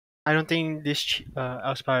I don't think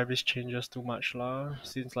Elspiravis changes too much lah.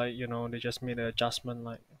 Since like they just made an adjustment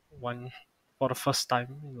like one for the first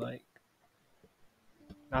time in like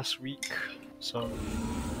last week. So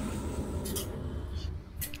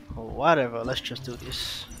whatever. Let's just do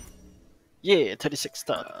this. Yeah, 36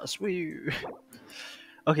 stars. Woo.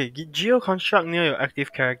 Okay, Geo construct near your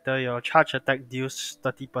active character. Your charge attack deals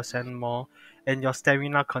 30% more, and your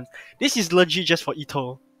stamina This is legit just for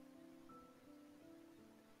Ito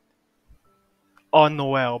or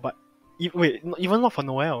Noel, but wait, even not for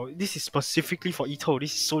Noel. This is specifically for Ito.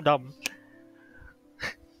 This is so dumb.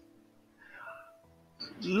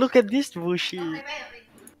 Look at this bullshit.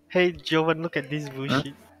 Hey Jovan, look at this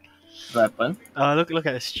bullshit. What happened? Look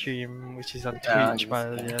at the stream, which is on Yeah, Twitch, by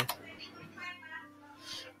the way.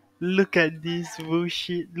 Look at this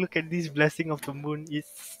bullshit. Look at this blessing of the moon.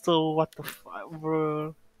 It's so what the fuck,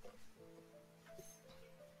 bro.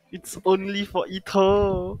 It's only for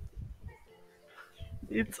Ito.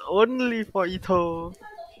 It's only for Ito.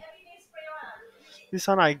 This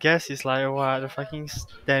one I guess is like what the fucking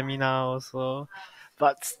stamina also.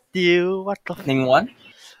 But still, what the Ning one.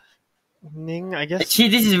 Ning, I guess. Actually,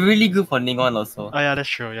 this is really good for Ning one also. Oh yeah, that's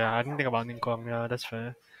true. Yeah, I didn't think about Ning Guang. Yeah, that's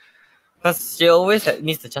fair. Because she always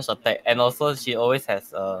needs to charge attack, and also she always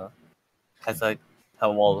has her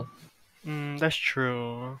wall. That's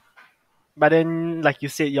true. But then, like you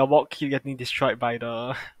said, your walk keep getting destroyed by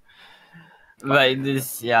the. Like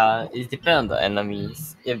this, yeah, it depends on the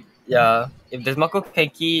enemies. If there's Mako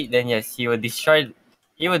Kenki, then yes, he will destroy.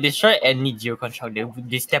 He will destroy any Geo construct.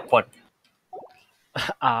 They step on.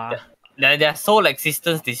 Ah. Their soul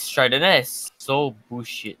existence destroyed, and that is so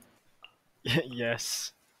bullshit.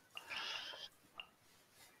 Yes.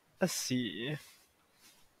 Let's see.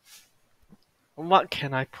 What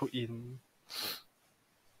can I put in?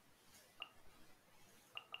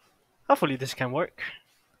 Hopefully this can work.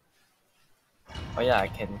 Oh yeah, I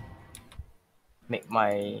can make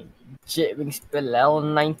my Jetwing spell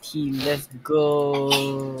L90. Let's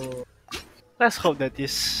go. Let's hope that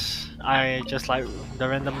this I just like the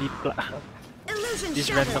randomly this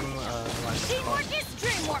random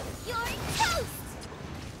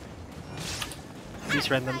this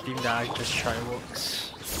random thing that I just try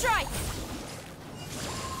works. Strike.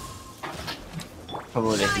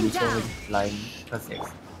 Probably lethal line perfect.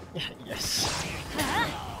 Yes.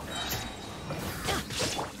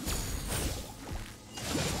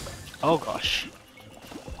 Oh gosh.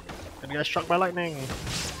 Gonna get struck by lightning.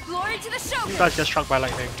 Glory to the Shogun. You guys get struck by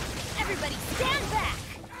lightning. Everybody stand back.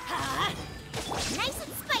 Nice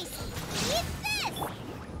and spicy. Eat this.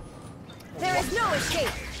 There is no escape.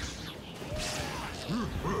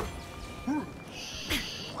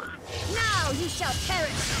 Now you shall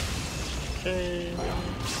perish. Okay.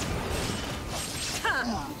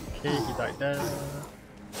 Okay, he died there.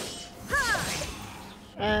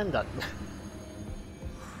 And done.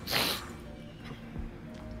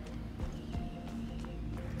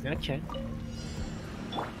 Okay.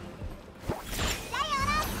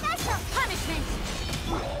 Sayonara special punishment.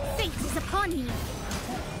 Fate is upon you.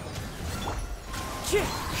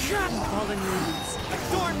 Fallen leaves,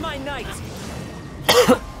 adorn my night.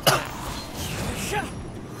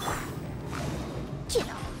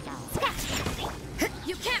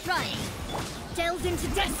 You can't run. Delve into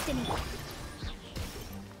destiny.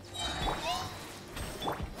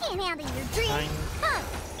 Can't handle your dreams. Huh.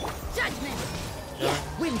 Judgment.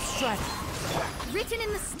 Wind strike. Written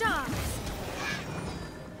in the stars.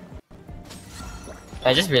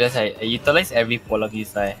 I just realized I utilize every polar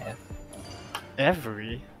views I have.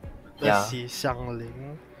 Every. Yeah. Let's see,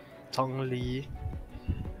 Xiangling, Zhongli.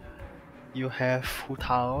 You have Hu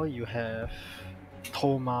Tao, you have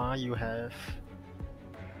Toma, you have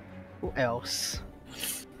who else?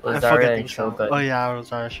 I'm Rosaria forgetting and some. Shogun. Oh yeah,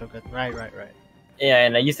 Rosaria Shogun. Right. Yeah,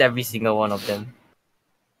 and I use every single one of them.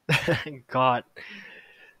 God.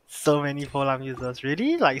 So many Polam users.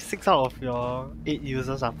 Really? Like 6 out of your 8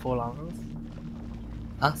 users are Polams?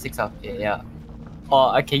 Huh? 6 out of 8, yeah.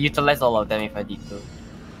 Or I can utilize all of them if I need to.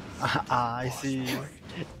 I see.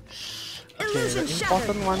 Okay, the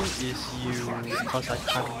important one is you, because I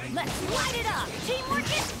can't. Let's light it up. Teamwork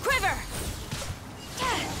is quiver.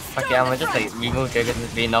 Okay, I'm gonna just like remove Dragon's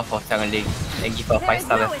Vein now for Xiangling and give her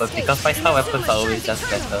 5-star weapons because 5-star weapons are always just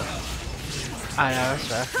better. Yeah, that's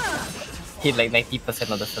fair. Hit like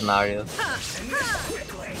 90% of the scenarios.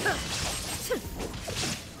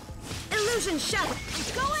 Illusion shadow.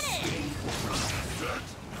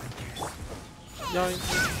 Going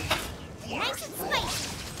in. Nice and spicy.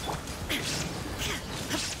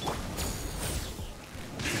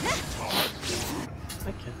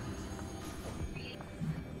 Okay.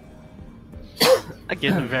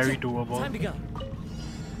 make it very doable. Time to go.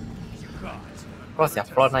 Of course, you're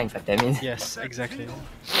floor 9, but that means Yes, exactly.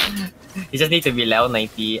 you just need to be level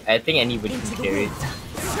 90. I think anybody can clear it.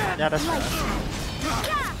 Yeah, that's right.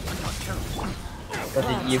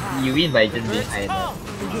 Because you win by just being high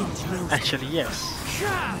enough. Actually, yes.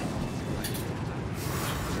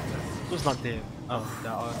 Who's not dead? Oh,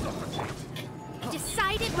 they're all dead.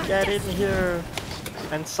 Decided by Get in destiny. here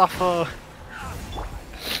and suffer.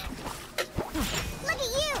 Look at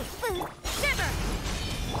you, food. Shiver.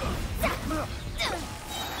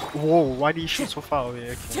 Whoa, why did he shoot so far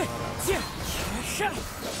away? Okay, whatever.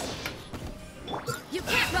 You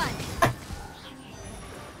can't run.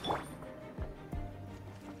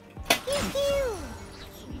 Pew pew.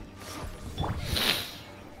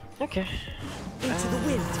 Okay. Into the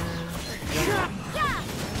wind. Yeah.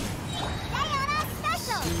 Diana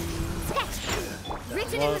special. Sketch.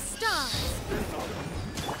 Written in the stars.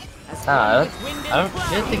 I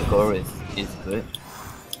don't think Goro is good.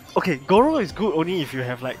 Okay, Goro is good only if you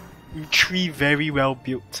have like 3 very well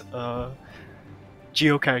built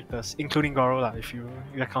Geo characters, including Goro lah, if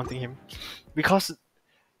you're counting him. Because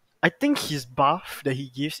I think his buff that he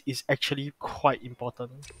gives is actually quite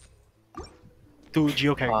important to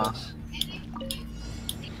Geo characters.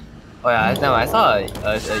 Oh yeah, I saw a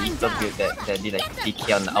Easter build that did like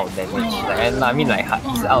 50k on the out damage. Like, and I mean like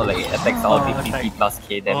he's out like attacks all Oh, 50 plus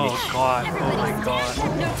k damage. Oh god, oh my god.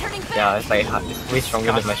 No turning back. Yeah, it's like it's way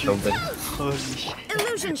stronger than my Shogun. Holy shit.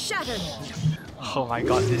 Illusion shattered. Oh my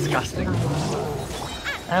god, disgusting.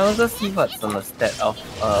 I also see what's on the stat of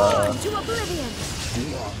To oblivion.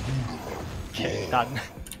 Okay, done.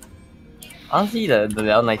 honestly the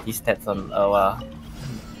level 90 stats on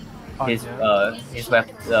his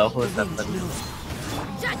weapon whose weapon.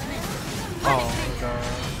 Judgment. Oh god.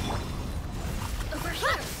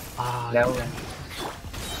 Ah, Level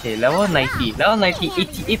okay, level 90,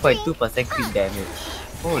 88.2% crit damage.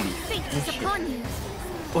 Holy Fate is upon you.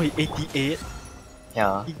 oh, he 88?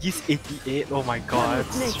 yeah. He gives 88? Oh my god,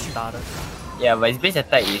 that's retarded. Yeah, but his base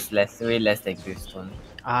attack is way less than Gravestone.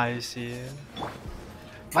 Ah, I see.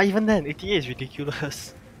 But even then, 88 is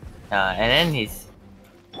ridiculous. And then his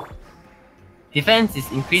defense is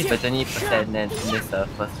increased by 20%, then there's the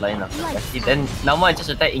first line of the passive. Then normal and charge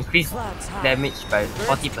attack increased damage by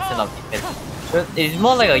 40% of defense. So it's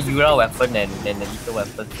more like a Yura weapon than a lethal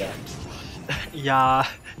weapon. Yeah,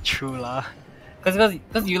 true lah.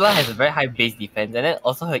 Because Yura has a very high base defense, and then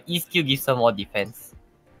also her E skill gives her more defense.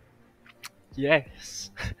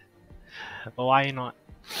 Yes. Why not?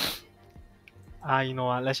 Ah, you know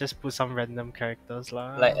what? Let's just put some random characters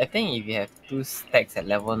lah. Like I think if you have 2 stacks at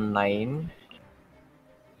level 9,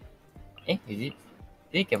 is it?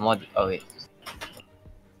 Did it get more? Oh wait,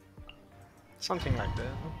 something like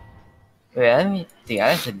that. let me think.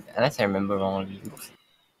 Unless I remember wrongly. Oops.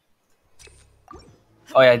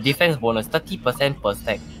 Oh yeah, defense bonus 30% per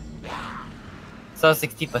stack. So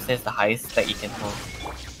 60% is the highest stack you can hold.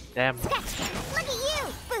 Damn. Look at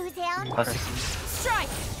you, Boozhound. Plus, Strike.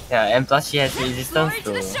 yeah, and plus she has resistance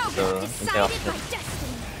to Decided interruption. by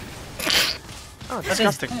destiny. Oh,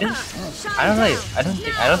 disgusting. I don't know.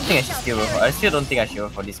 I don't think I should still roll for. I still don't think I should roll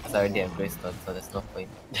for this because I already have Gravestone, so there's no point.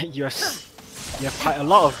 you have quite a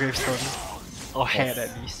lot of gravestone. Or head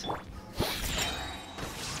at least.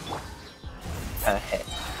 Head.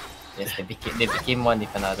 Yes, they became one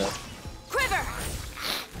with another. Quiver.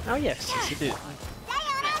 Oh yes, yes you did.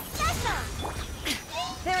 Diana special.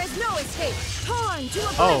 There is no escape. Torn to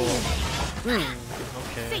Oh. oblivion.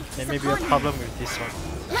 Okay. There may be a problem with this one.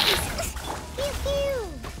 Let me. Pew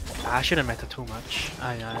pew. I shouldn't matter too much.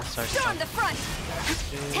 Ah yeah, sorry. Storm the front.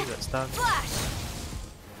 Okay, that's done. Flash.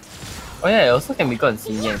 Oh yeah, it also can be good on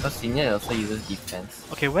Xinyan because Xinyan also uses defense.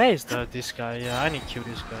 Okay, where is this guy? Yeah, I need to kill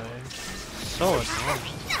this guy. So annoying.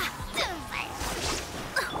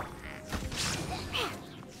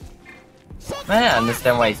 I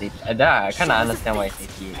understand why it's 80. I kinda understand why it's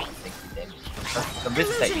 88 damage. Because the base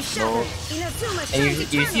attack is low. Inazuma And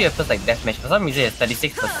turns you eternal. see weapons like Deathmatch, for some reason it's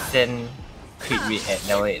 36% crit rate at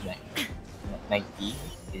level 8, like 90.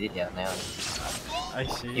 Is it? Yeah, 90. I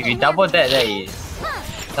see. If you double that, that is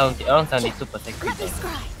around 72% crit Let me damage.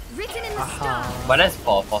 scribe. Written in the Aha. stars. But that's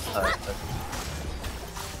for 4-star weapon.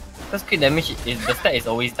 Because crit damage, the stat is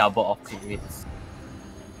always double of crit rates.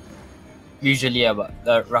 Usually, yeah, but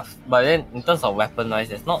rough. But then in terms of weapon wise,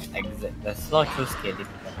 there's not true scaling.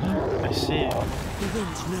 I see. The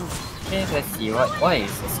wind knows. Okay, let's see what is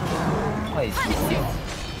this skill? What is Receive?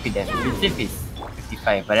 Crit damage. Receive is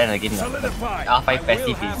 55, but then again, the R5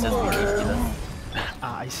 passive is just ridiculous.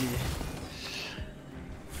 Ah, I see.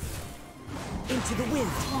 Into the wind.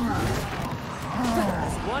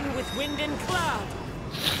 As one with wind and cloud.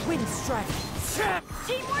 Wind strike.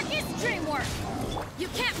 Teamwork is dreamwork. You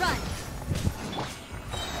can't run.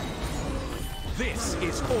 This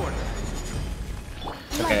is order.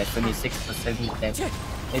 Okay, 26% damage.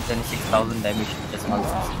 26,000 damage in just one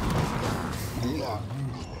season.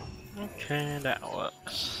 Okay, that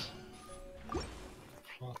works.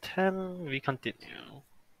 For 10, we continue.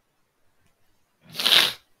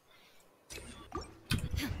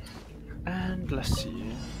 And let's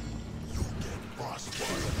see. I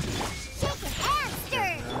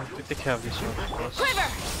have to take care of this one first. Quiver.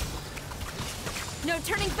 No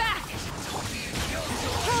turning back.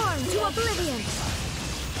 Torn to oblivion.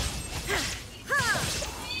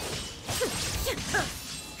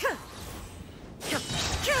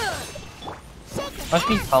 Must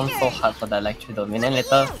be found so hard for the electric domain, and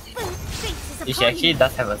later, if she actually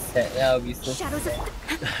does have a set, yeah, I'll be so. Shadows of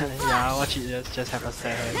Yeah, watch it just have a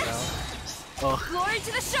set right now. Oh, glory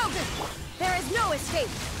to the Shogun. There is no escape.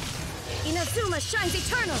 Inazuma shines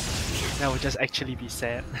eternal. that would just actually be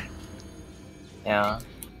sad. Yeah.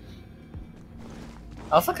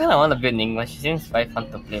 I also kind of want to build Ningguang. She seems very fun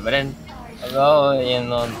to play, but then, well, you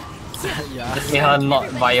know, Yeah. just make her not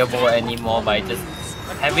viable anymore by just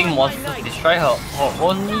having monsters destroy her. Her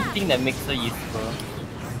only thing that makes her useful,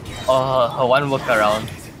 or her one workaround,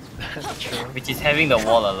 True. which is having the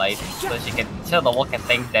wall alive, so the wall can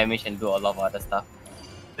tank damage and do a lot of other stuff.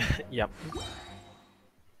 Yep.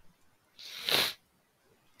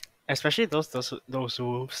 Especially those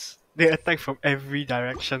wolves. They attack from every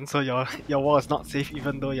direction, so your wall is not safe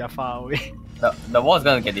even though you're far away. The wall is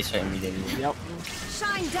gonna get destroyed immediately. Yep.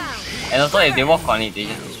 Shine down. And also, if they walk on it, they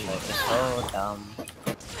just destroy it. It's so dumb.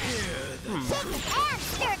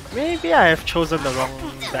 Maybe I have chosen the wrong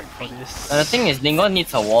deck for this. And the thing is, Ningguang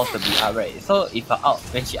needs her wall to be up, right? So if her out,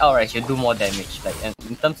 when she out, right, she'll do more damage. Like, and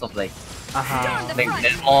in terms of like, Uh-huh.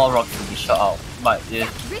 there's more rocks to be shot out. But Written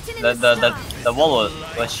in the wall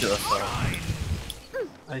will shoot also.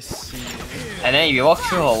 I see. And then if you walk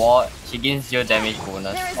through her wall, she gains 0 damage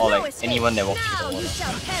bonus, There is or no like escape. anyone that walks Now through the you wall.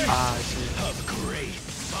 shall perish. Ah, I see. Upgrade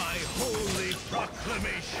my holy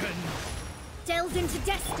proclamation Delves into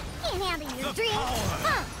destiny. Can't handle your dreams.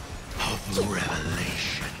 Huh. of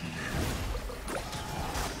revelation.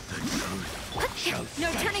 No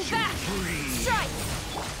turning back. Strike.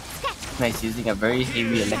 Nice, using a very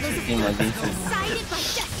heavy electric beam against him. Decided by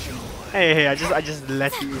destiny. Hey, I just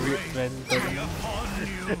let it rip randomly.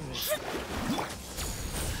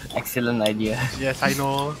 Excellent idea. Yes, I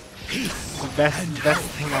know. The best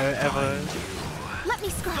thing I ever. Let me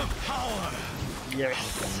scrub. Yes.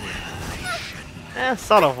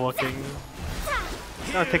 Sort of working.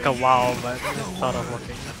 It's gonna take a while, but it's sort of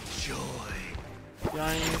working.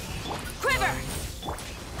 Yoink, Quiver.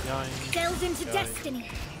 yoink. Delves into destiny.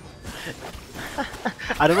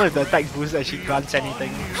 I don't know if the attack boost actually grants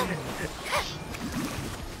anything.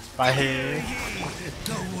 But hey,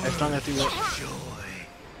 as long as it works.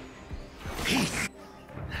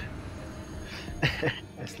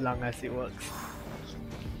 As long as it works.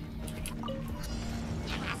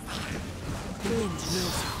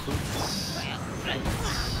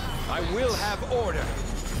 I will have order.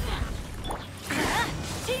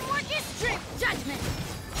 Teamwork is strength. Judgment.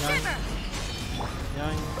 Shiver.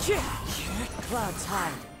 Yoink, Clouds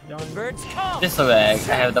high. yoink. Birds come. Just so that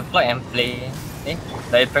I have the plug and play,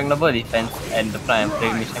 the impregnable defense and the plug and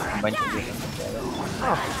play mission combined together.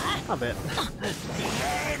 Oh, not bad.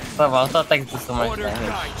 So my auto attack do so much Order damage,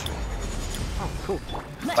 guide you. Oh, cool.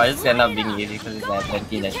 but I just end up being easy because it's like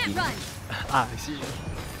 20 You less can't speed. run. Ah, I see.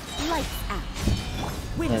 Lights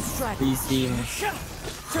out. Wind Yes, strike. please seem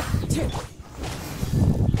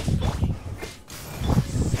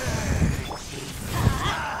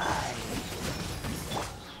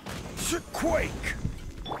Quake.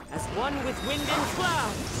 As one with wind and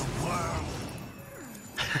clouds.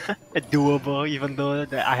 Doable, even though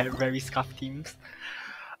that I had very scuffed teams.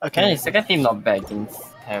 and Okay, the second team not bad against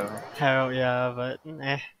Harrow. hell yeah, but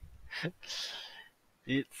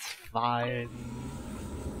it's fine.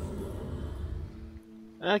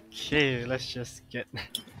 Okay, let's just get.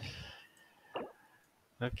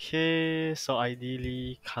 Okay, so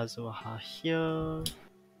ideally Kazuha here.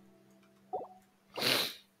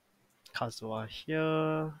 Kazuha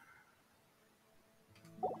here.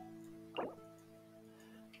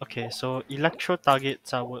 Okay, so electro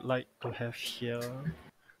targets I would like to have here,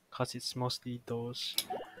 cause it's mostly those.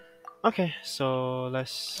 Okay, so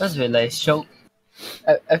let's. Just realized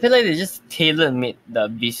I feel like they just tailor made the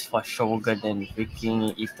beast for Shogun and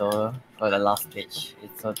freaking Ito for the last stage.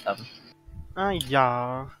 It's so dumb.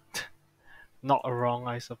 Yeah, not wrong,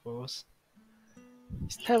 I suppose.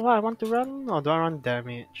 Is that what I want to run, or do I run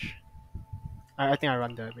damage? I think I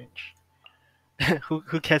run damage. Who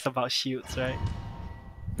cares about shields, right?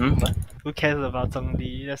 What? Who cares about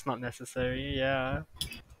Zhongli? That's not necessary. Yeah.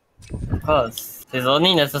 Of course. It's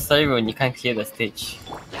only necessary when you can't clear the stage.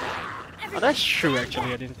 Oh, that's true.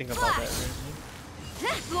 Actually, I didn't think about that.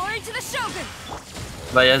 Really. Glory to the Shogun!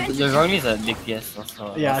 But your Zhongli is a DPS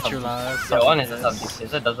also. Yeah, or true something. lah. Yeah, one is a sub DPS,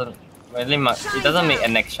 so it doesn't really it doesn't make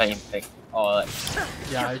an extra impact or like,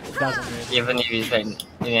 Yeah, it doesn't really. even if it's like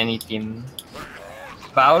in any team.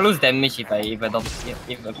 But I'll lose damage if I don't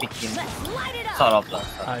if I pick him. Let's light it up! Sort of lah.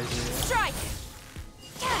 I see. Strike!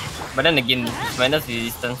 But then again, minus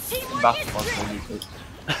resistance buff was really good.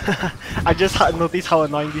 I just noticed how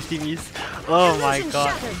annoying this team is. Oh my Illusion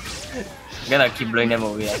god. shattered. Gonna keep blowing them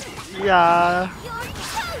away. Yeah.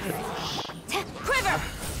 Quiver!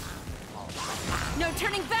 No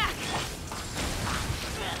turning back!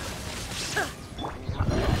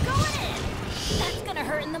 Going in! That's gonna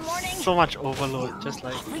hurt in the morning! So much overload. Just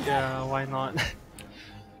like, yeah, why not?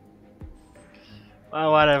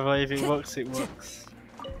 Well, whatever. If it works, it works.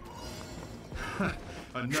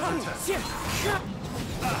 Another test.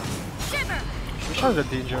 Shiver! Which one's the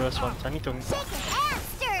dangerous ones? I need to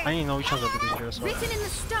After! know which ones are the dangerous ones. Written in the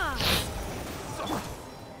stars!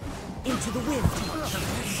 Into the wind.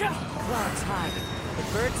 Clouds high. The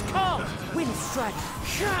birds call. Wind strike.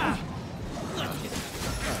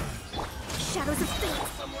 Shadows of fate!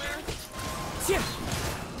 Yeah!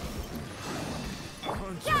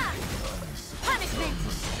 Punishment!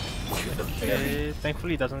 Okay,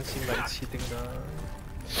 thankfully it doesn't seem like it's hitting the...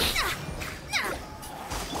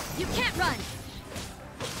 You can't run!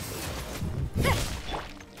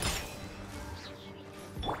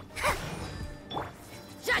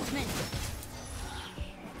 Judgment!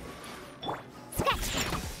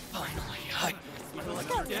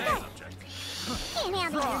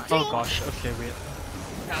 Oh gosh, okay, wait.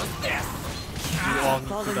 We all need to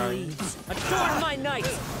Fallen die. leaves. Adorn my night.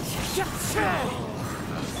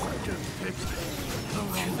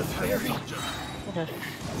 Okay.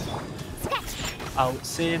 I would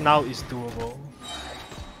say now is doable.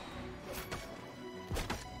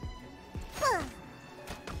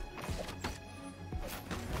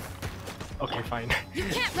 Okay, fine. You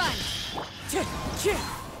can't run!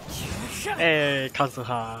 Hey,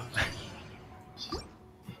 Kazuha.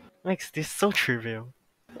 Makes this so trivial.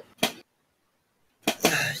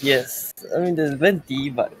 Yes, I mean there's Venti,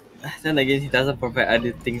 but then again he doesn't provide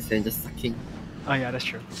other things than just sucking. Oh yeah, that's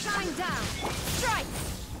true. Shine down! Strike!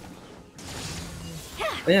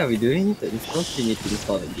 But yeah, we do need to install Trinity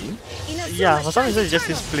install the game. Yeah, for some reason it's just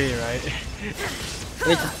display, right?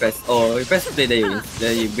 Wait, just press. Oh, you press play, then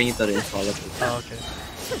you bring it to the installer. Oh, okay.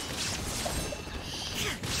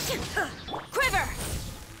 Quiver!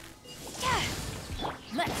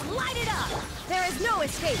 Let's light it up! There is no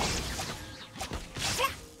escape!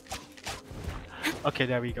 Okay,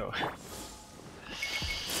 there we go.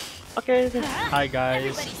 Okay, hi guys.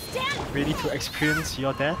 Everybody stand! Ready to experience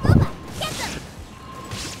your death? Get them!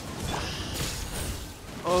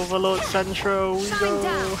 Overload Central, we Shine go!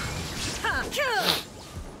 down!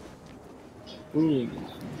 Ooh.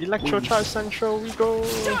 Electro Charge Central, we go!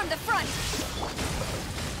 Storm the front!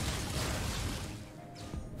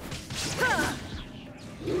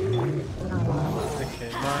 Okay,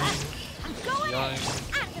 yoink, I'm going in!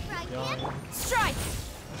 yoink, At the front! yoink, Strike!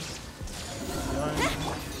 yoink.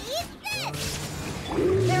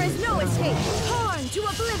 There is no escape! Torn to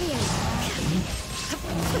oblivion!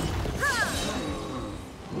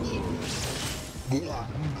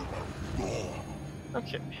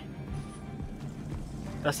 Okay.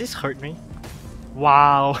 Does this hurt me?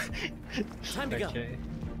 Wow! Time to go. Okay.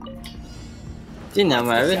 See now,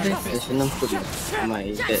 I really think I shouldn't put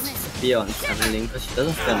my dead beyond traveling because she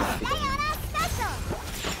doesn't spend much time.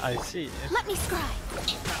 I see. Let me scribe!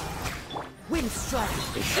 Wind strike.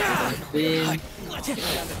 Man,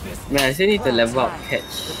 I still need to level up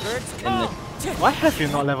catch, Birds and, call. Why have you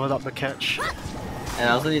not leveled up the catch? and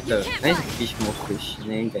I also need to fish more fish. And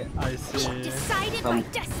then get, I see. Decided by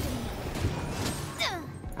destiny!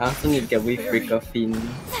 I also need to get with Breaker Fin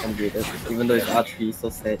upgraded, even though it's R3, so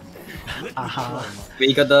sad. Aha. Wait,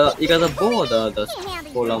 you got the bow or the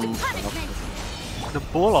column? The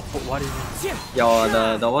bowl of what do you mean? Your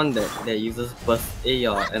the one that uses burst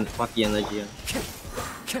your and party energy.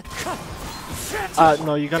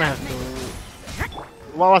 No, you're gonna have to.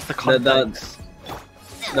 What was the context?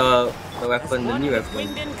 The weapon, the new weapon,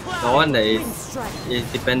 Wind and cloud. the one that Wind is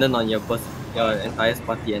strike. dependent on your entire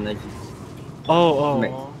party energy.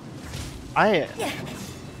 Oh. I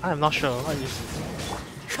am not sure. What is it?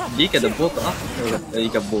 Did you get the both up? Or you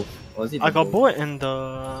got both? Or was it I the got both? bored in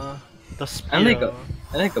the The spear.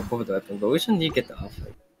 I like both the weapons, but which one do you get the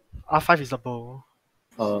R5? R5 is the bow.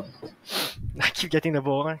 Oh, I keep getting the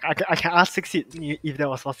bow. I can ask 6 it if that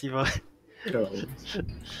was possible. sure.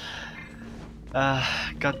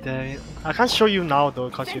 God damn it. I can't show you now though,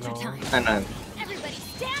 cause you know. Adventure time. I know. Everybody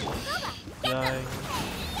stand. Boba. Get Yoink, them.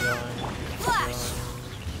 yoink, Flash.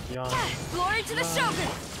 yoink, yoink. Glory to the Shogun.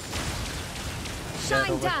 Get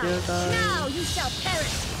Shine over down. here, guys. Now you shall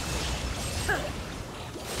perish.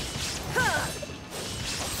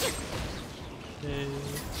 Okay.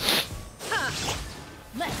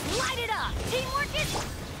 Let's light it up. Teamwork is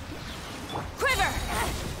quiver.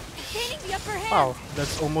 Gaining the upper hand. Wow,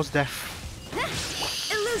 that's almost death.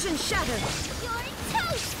 Illusion shattered. You're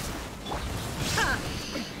toast.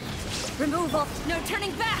 Removal. No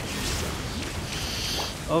turning back.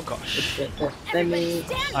 Oh gosh. Everybody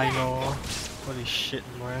stand I back. know. Holy shit,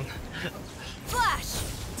 man. Flash.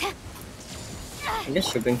 I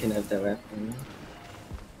guess Shogun can have that weapon.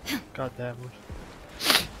 God damn.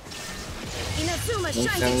 Inazuma Don't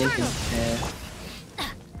shines sound eternal.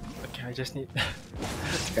 Okay, I just need.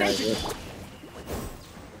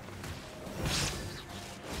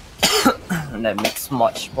 And that makes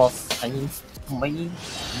much more sense to me.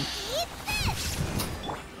 Eat this.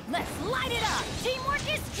 Let's light it up. Teamwork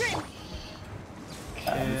is dream.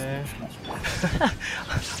 Okay.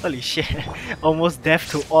 Holy shit. Almost death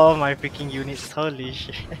to all my freaking units. Holy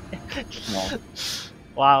shit. No.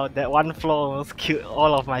 Wow, that one flaw almost killed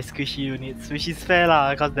all of my squishy units, which is fair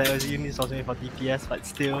lah, because those units was made for DPS, but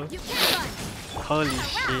still. You can't run. Holy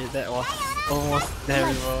shit, that was almost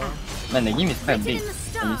terrible. Man, the game is quite big. in the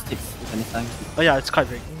star. 26, 25. Oh yeah, it's quite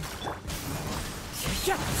big.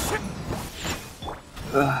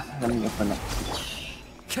 Let me open up.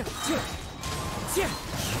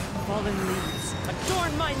 Fallen leaves,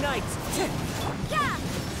 adorn my night. Yeah.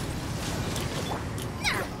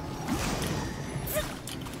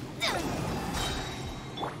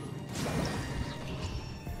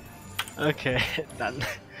 Okay, done.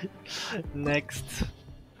 Next.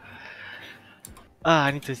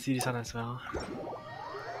 I need to see this one as well.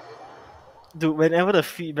 Dude, whenever the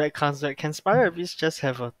feedback comes back, can Spyro Abyss just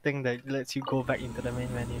have a thing that lets you go back into the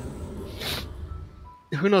main menu?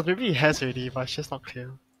 Who knows, maybe it has already, but it's just not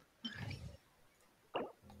clear.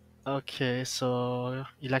 Okay, so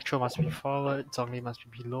Electro must be forward, Zhongli must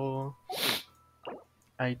be below.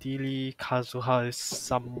 Ideally, Kazuha is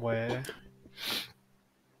somewhere.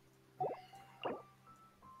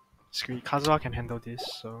 Screw it, Kazuha can handle this,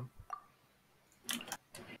 so.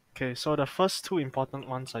 Okay, so the first two important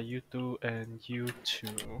ones are U2 and U2.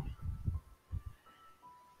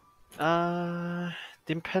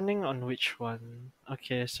 Depending on which one.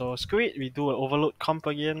 Okay, so screw it, we do an overload comp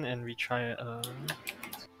again and we try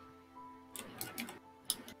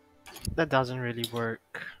that doesn't really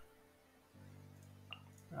work.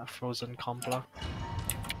 Frozen comp lah.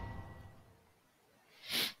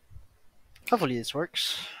 Hopefully this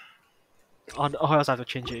works. Or else I have to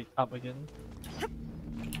change it up again.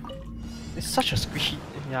 It's such a squishy.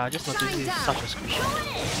 Yeah, I just noticed Shine it's down. such a squishy. Going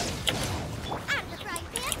in. Out of the frying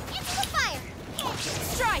pan into the fire.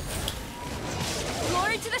 Strike.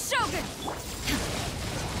 Glory to the Shogun.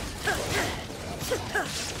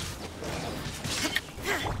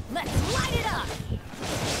 Let's light it up.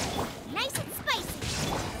 Nice and spicy.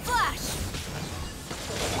 Flash.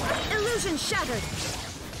 Illusion shattered.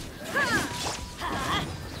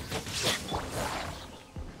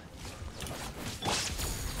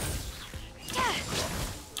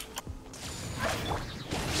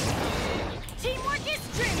 Teamwork is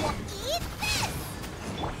dream. Eat this.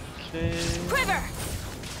 Okay. Quiver.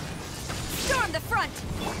 Storm the front.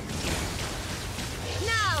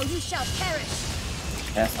 Now you shall perish.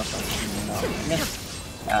 Yes, of course. Yes.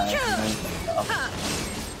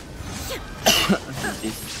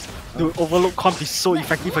 This. Dude, overload comp is so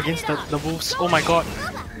effective against the wolves. Oh my god.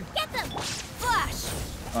 Get them. Flash.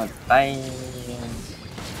 Oh, bye.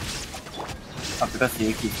 Oh, because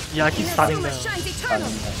you keep Yeah, I keep starting Inazuma them. shines eternal.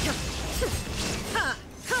 starting that.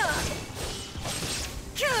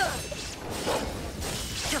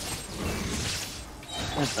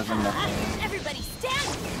 It doesn't matter. Everybody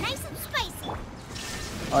stand. Nice and spicy.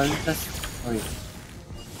 Oh, let's wait.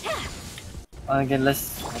 Oh, okay, I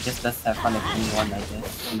guess let's have fun at King 1, I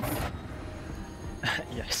guess.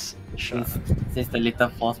 Yes, sure. Since the little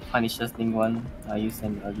force punishes Ning 1, I'll use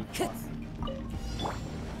an early force.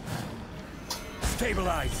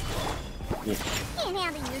 Stabilize. Yeah. Can't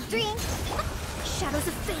handle your dream. Shadows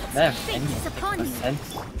of fate. They have Fate any is upon you. percent.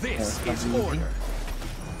 This is order.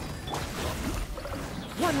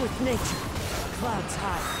 One with nature, clouds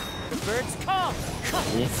high. The birds come!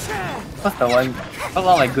 What's the one? What's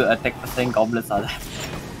all my good attack percent goblins are there?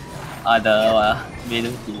 The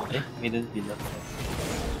Maiden's Beloved. Maiden's Beloved.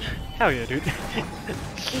 Hell yeah, dude.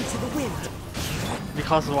 Into the wind!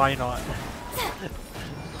 Because why not?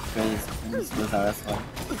 This was our last one.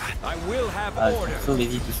 I will have I'm order. so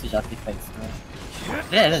lazy to switch artifacts.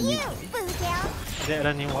 Yeah, that's new. Is there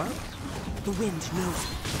any one? The wind knows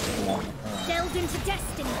me. Delved into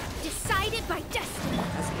destiny, decided by destiny.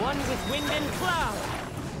 As one with wind and cloud!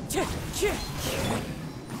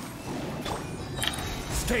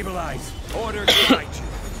 Stabilize. Order guide you.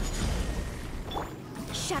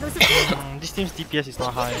 Shadows of fate. This team's DPS is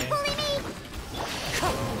not high. Bully me.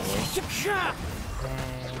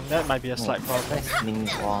 That might be a slight problem. That's Ling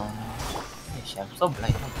Guang. I'm so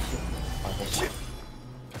blind. Oh, shit.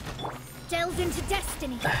 Delved into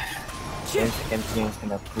destiny. Then second team is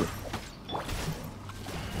gonna put.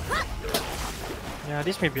 Yeah,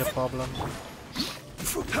 this may be a problem.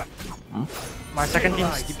 Hmm? My second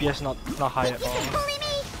team's DPS not high at all. Bully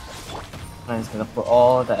me. I'm just gonna put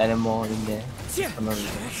all the animal in there. For no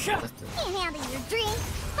reason. Just to Can't handle your dream.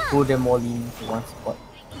 pull them all into one spot.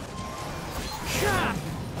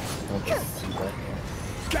 Okay, see that.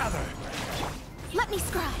 Gather. Let me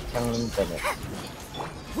scribe. Changeling Bennett.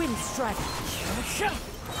 Wind strike!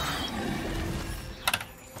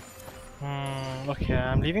 Okay,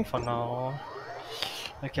 I'm leaving for now.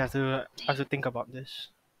 Okay, I have to think about this.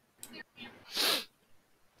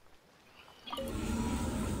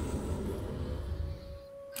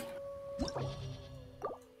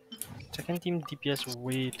 Second team DPS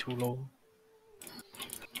way too low.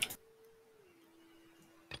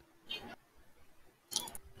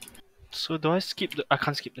 So do I skip the? I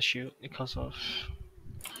can't skip the shield because of.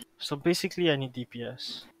 So basically, I need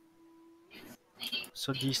DPS.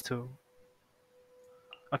 So these two.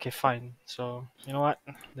 Okay, fine. So you know what?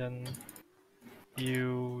 Then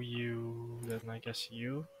you, then I guess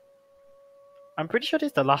you. I'm pretty sure this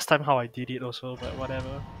is the last time how I did it also, but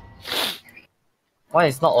whatever. Why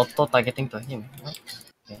it's not auto targeting to him? What?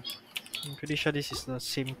 Okay. I'm pretty sure this is the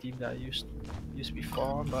same team that I used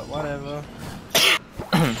before, but whatever.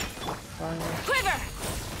 Fine. Quiver!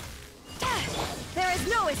 There is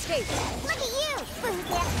no escape. Look at you,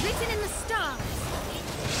 Boothia. Written in the stars.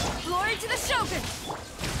 Glory to the Shogun.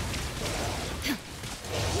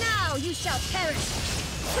 Now you shall perish.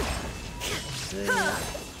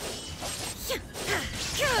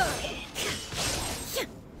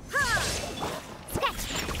 Sketch.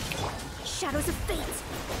 Shadows of fate.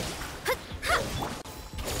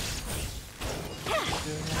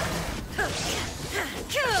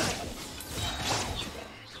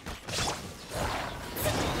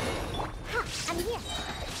 I'm here.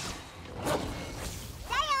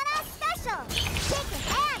 Sayona special. Chicken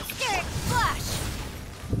and stirred flash.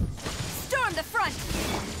 Storm the front.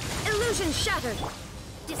 Illusion shattered.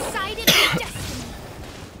 Decided by destiny.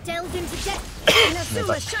 Delved into death.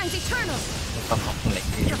 Inazuma shines eternal. If I'm talking like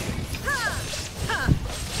this.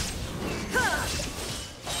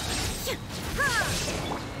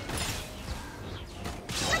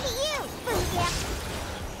 Look at you, Boothia.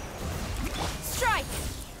 Strike.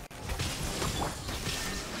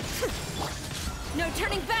 No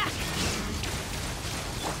turning back.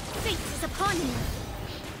 Fate is upon you.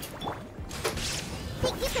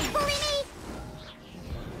 Think you can bully me?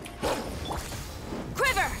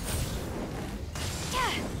 Quiver.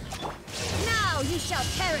 Now you shall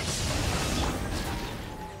perish.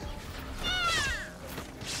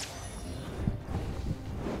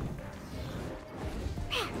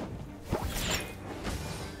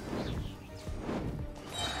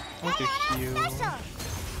 I want to heal. Special.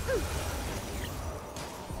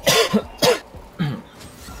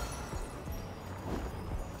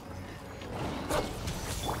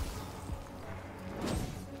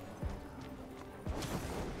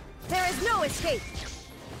 There is no escape.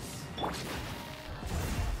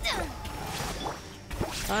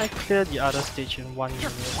 I cleared the other stage in 1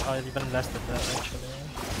 minute, or even less than that actually.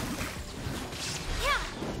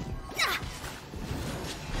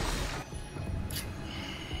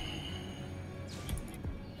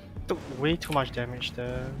 Took way too much damage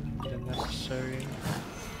there than necessary.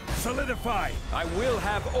 Solidify. I will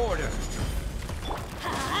have order.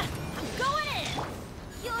 I'm going in.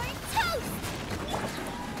 You're toast.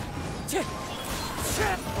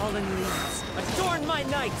 Fallen leaves, adorn my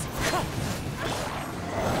night!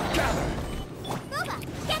 Gather. Booba,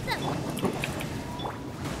 get them.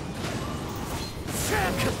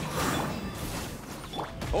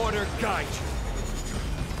 Order guide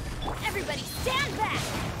you. Everybody stand back.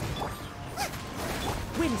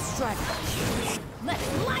 Wind strike! Let's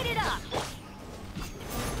light it up.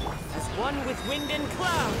 one with wind and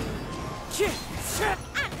cloud. Ch- ch-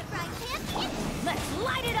 Out of the frying pan. Let's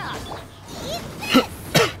light it up. Eat this.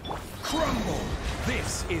 Crumble!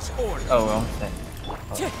 This is order. Oh, wrong set.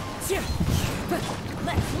 ch- ch-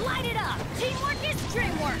 Let's light it up. Teamwork is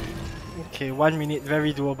dreamwork. Okay, 1 minute,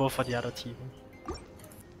 very doable for the other team.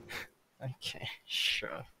 Okay,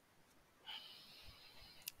 sure.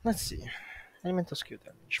 Let's see. Elemental skill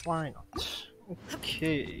damage, why not?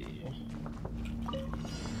 Okay.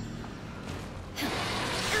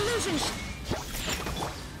 Illusion.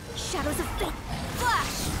 Shadows of fate.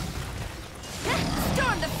 Flash.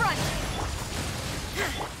 Storm the front.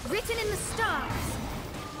 Written in the stars.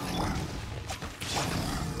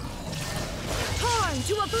 Torn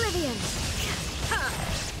to oblivion.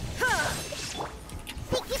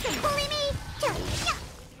 Think you can bully me? Can't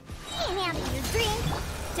handle your dreams.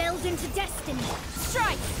 Delved into destiny.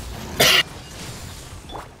 Strike.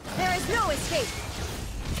 There is no escape.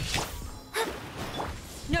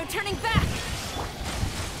 No turning back.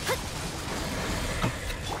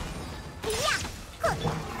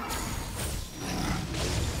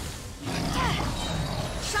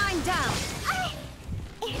 Shine down.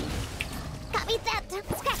 Got me that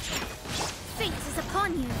scratch. Fate is upon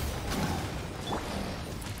you.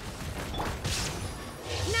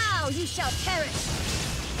 Now you shall perish.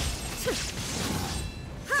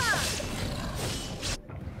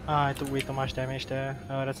 Ah, I took way too much damage there.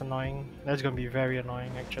 Oh, that's annoying. That's gonna be very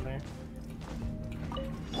annoying actually.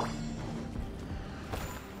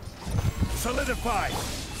 Solidify!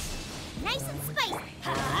 Nice and spicy.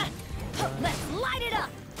 Let's light it up.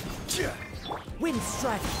 wind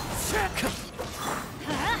strike.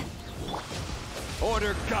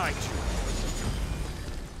 Order guide you.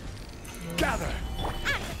 Gather!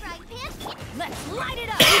 Out of the frying pan. Let's light it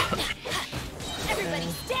up. Everybody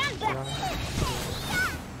stand back.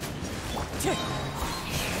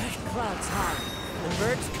 Clouds high. The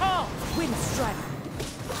birds call. Wind strike.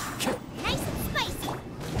 Nice and spicy.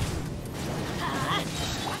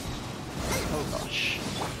 Oh gosh.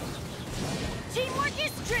 Teamwork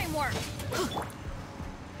is dreamwork.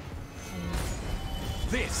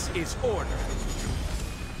 This is order.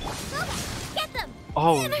 Get them.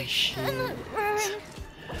 Holy shit.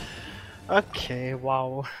 Okay,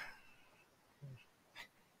 wow.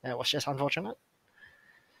 That was just unfortunate.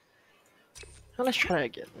 Now let's try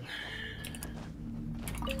again.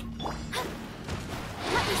 Let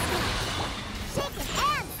me see. Shaken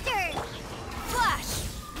and stirred. Flash.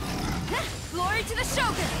 Glory to the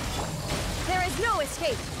Shogun. There is no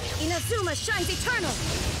escape. Inazuma shines eternal.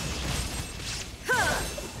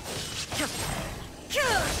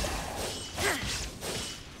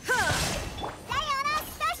 Sayonara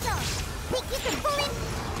special. Think you can pull it?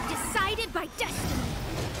 Decided by destiny.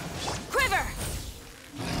 Quiver.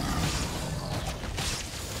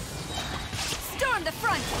 Storm the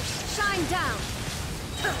front. Shine down.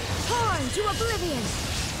 Torn to oblivion.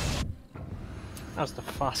 That was the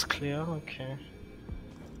fast clear, okay.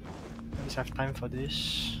 At least I have time for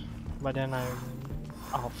this. But then I'm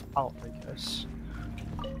out, I guess.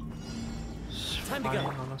 It's Time to fine,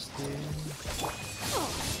 go. honestly.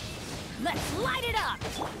 Let's light it up.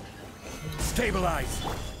 Stabilize.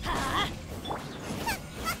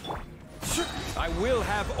 I will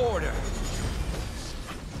have order.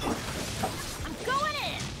 I'm going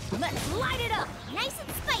in. Let's light it up. Nice and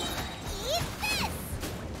spicy. Eat this.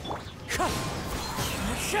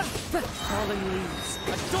 Falling leaves.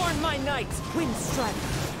 Adorn my night. Wind strike.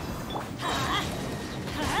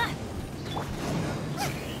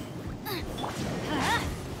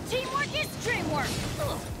 Teamwork is dreamwork.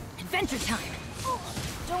 Adventure time.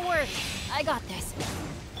 Don't worry, I got this.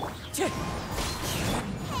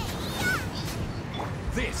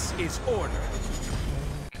 This is order.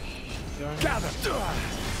 Gather.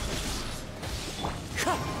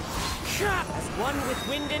 As one with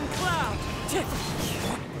wind and cloud.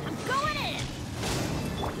 I'm going in.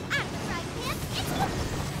 Out of the frying pan.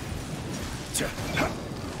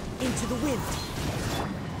 Into the wind.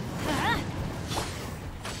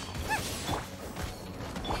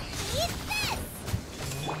 Eat this.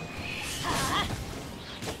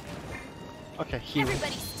 Okay, heal.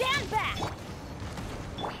 Everybody stand back.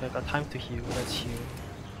 Okay, I got time to heal. Let's heal.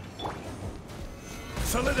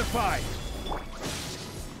 Solidify.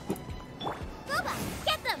 Booba,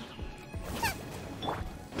 get them.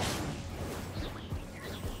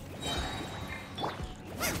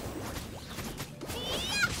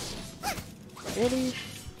 Really?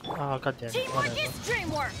 Oh god damn it. Teamwork Whatever. is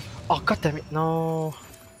dreamwork. Oh god damn it, no.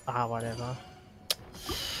 Ah, whatever.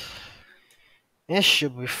 It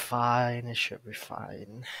should be fine. It should be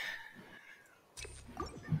fine.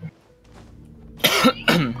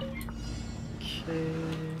 Okay.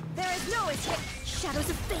 There is no escape. Shadows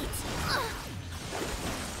of fate.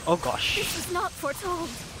 Oh gosh. This was not foretold.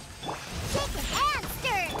 Shaken and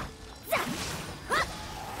stirred. Zap. Huh.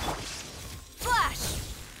 Flash.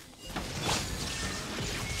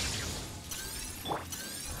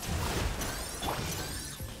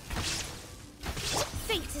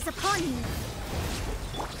 Fate is upon you.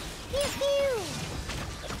 Pew pew.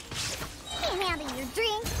 Can't handle your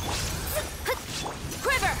drink.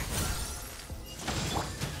 Quiver.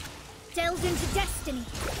 Delved into destiny.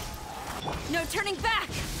 No turning back.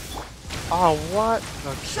 Oh, what?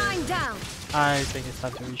 Okay. Shine down. I think it's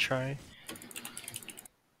time to retry.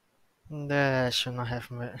 That should not have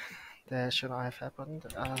happened.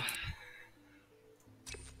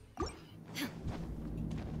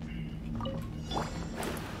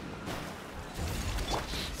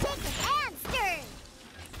 Shaken and stirred.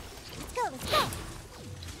 Let's go, let's go.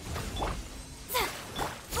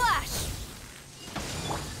 Flash.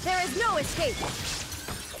 There is no escape.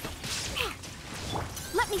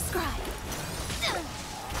 Let me scribe.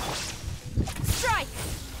 Strike.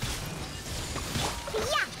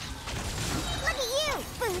 Yeah. Look at you,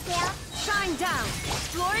 Boozle. Shine down.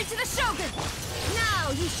 Glory to the Shogun.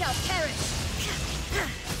 Now you shall perish.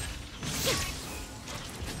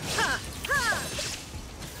 Ha, ha.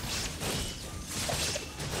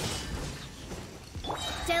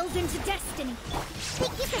 Delve into destiny.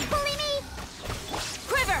 Think you can bully me?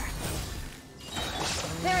 Quiver.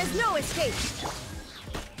 There is no escape.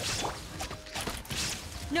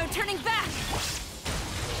 No turning back.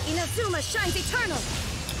 Inazuma shines eternal.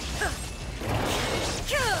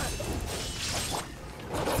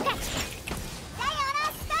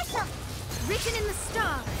 Diana special. Written in the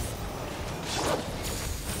stars.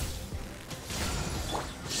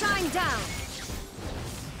 Shine down.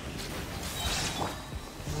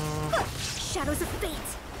 Shadows of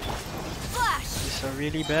fate. Flash. These are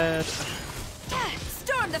really bad.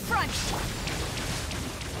 Storm the front.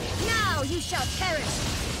 Now you shall perish.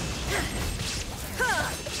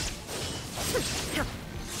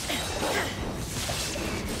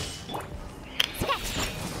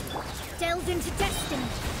 Delved into destiny.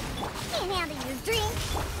 Can't handle your drink.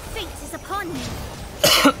 Fate is upon you.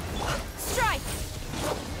 Strike.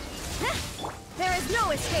 There is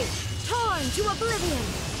no escape. Torn to oblivion.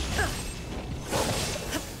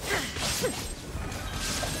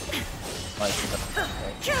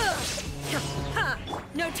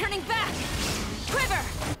 No turning back. Quiver.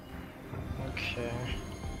 Okay.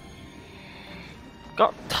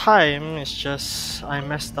 Got time, it's just I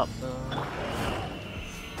messed up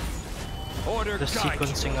Order the guide.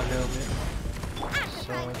 sequencing a little bit.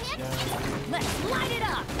 So it's Let's light it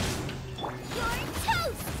up. You're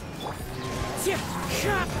toast.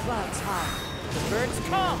 Clouds high. The birds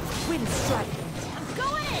call. Wind strike. I'm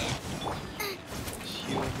going in.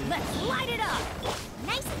 yeah. Let's light it up.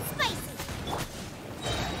 Nice and spicy.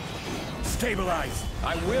 Stabilize.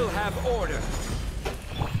 I will have order.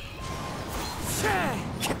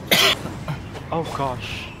 Oh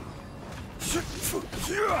gosh. Out of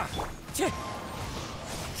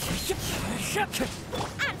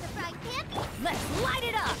the frying pan. Let's light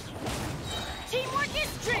it up. Teamwork is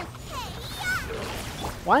strength.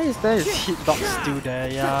 Why is there his hitbox still there?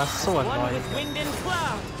 Yeah, so One annoying. with wind and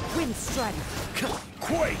cloud. Wind strike.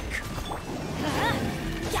 Quake.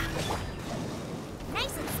 Yeah.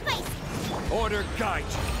 Nice and spicy. Order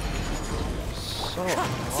guide. So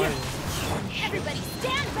annoying. Everybody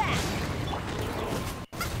stand back.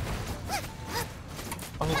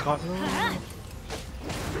 Oh god, no.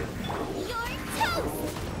 You're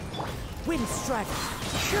toast. Wind strike.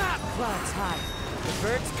 Clouds high. The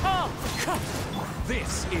birds call.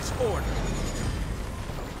 This is order.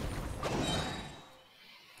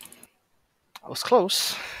 I was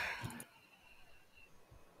close.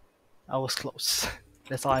 I was close.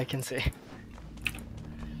 That's all I can say.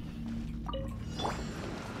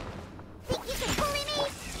 Think you can bully me?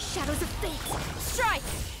 Shadows of fate. Strike.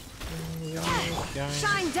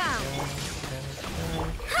 Shine down.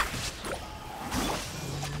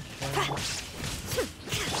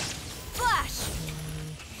 Flash.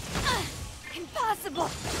 Impossible.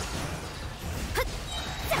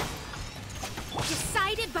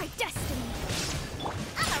 Decided by destiny.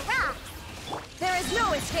 I'm a rock. There is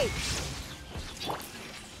no escape.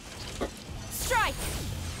 Strike.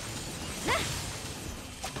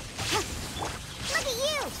 Look at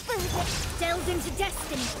you, Boozle. Delved into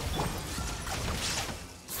destiny.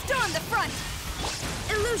 Storm the front.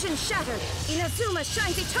 Illusion shattered. Inazuma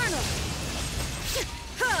shines eternal.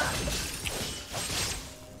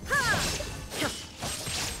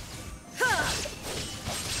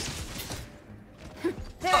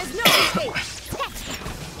 There is no escape.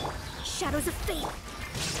 fate.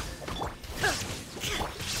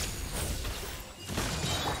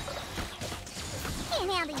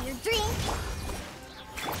 Can't handle your drink.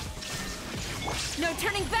 No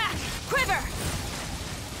turning back! Quiver!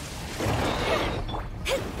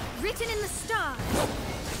 Written in the stars.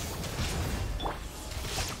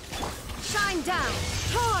 Shine down,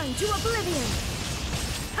 torn to oblivion.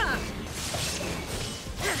 Ha!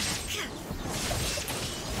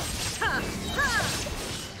 Ha! Ha!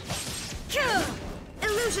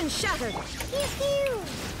 Illusion shattered. Pew pew.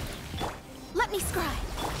 Let me scry.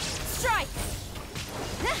 Strike!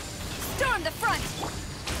 Storm the front!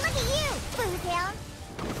 Look at you, Bootown.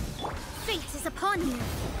 Fate is upon you.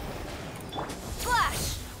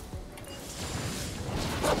 Flash!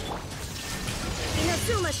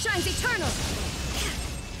 Inazuma shines eternal.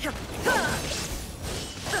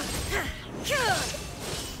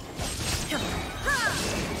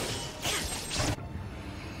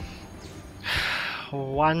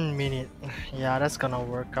 One minute. Yeah, that's gonna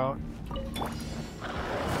work out.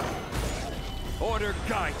 Order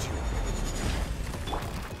guide you.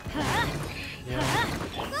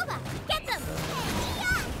 Booba, get them!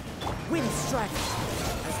 Wind strike.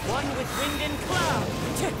 As one with wind and cloud.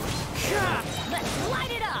 Let's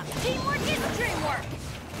light it up! Teamwork is dreamwork!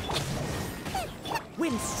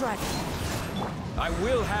 Wind strike. I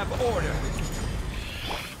will have order.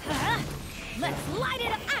 Let's light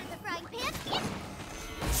it up! Out of the frying pan.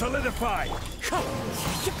 Solidify.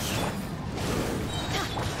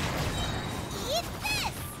 Eat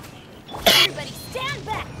this! Everybody stand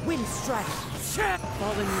back! Wind strike.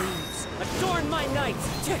 Fallen leaves. Adorn my night.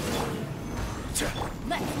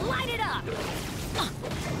 Let's light it up!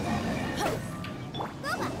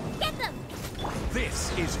 Booba, get them!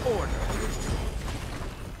 This is order.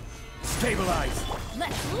 Stabilize.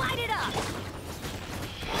 Let's light it up!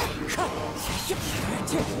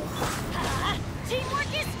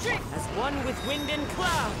 Teamwork is dream! As one with wind and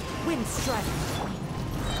cloud. Wind strike.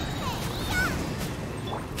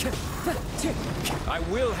 I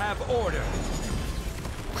will have order.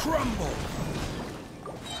 Crumble.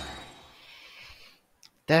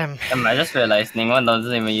 Damn. I just realized Ningguang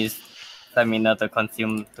doesn't even use stamina to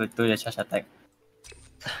consume to do the charge attack.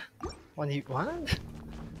 What? Because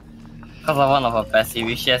of one of her passive,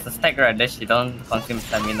 if she has a stack right there, she don't consume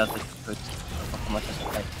stamina to perform a charge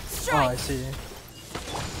attack. Oh, I see.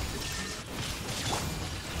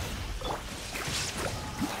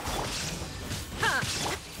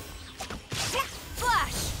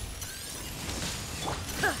 Flash!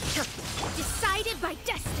 Decided by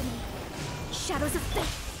destiny. Shadows of fate.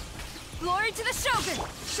 Glory to the Shogun!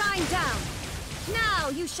 Shine down. Now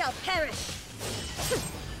you shall perish.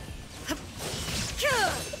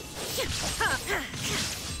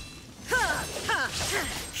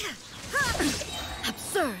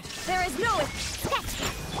 Absurd. There is no escape.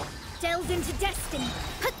 Delved into destiny.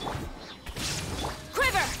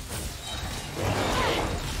 Quiver!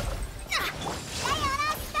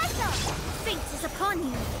 Diana special. Fate is upon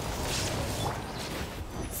you.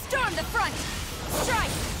 Storm the front!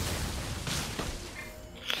 Strike!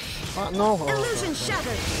 No. Illusion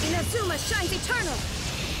shattered. Inazuma shines eternal.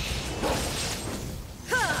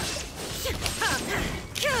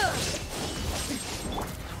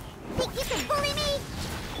 Think you can bully me?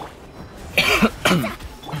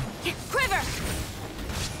 Quiver!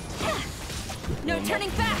 No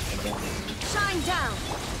turning back! Shine down.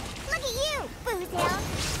 Look at you, Bootown.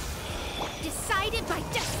 Decided by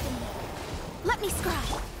destiny. Let me scry.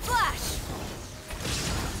 Flash!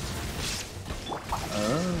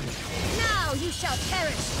 Now you shall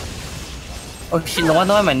perish. Oh shit, no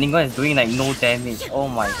wonder why my Ningguang is doing like no damage. Oh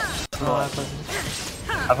my god.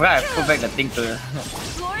 I forgot I put back the thing to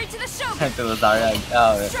Glory to the Shogun! to Zarya.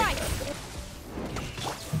 Oh, okay. Strike!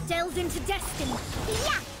 Delved into destiny.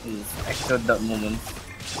 Yeah. This is actual dirt moment.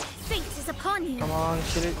 Fate is upon you. Come on,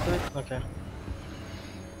 kill it, do it. Okay.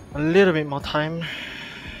 A little bit more time.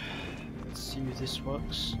 Let's see if this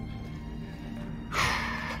works.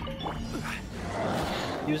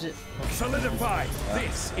 Use it. Okay. Solidify.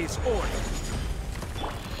 This is order.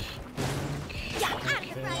 Yeah, out of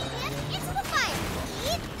the frying pan into the fire.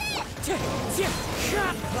 Eat this.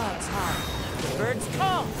 Clouds high. The birds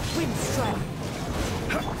call. Wind strike.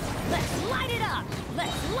 Let's light it up!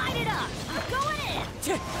 Let's light it up! I'm going in!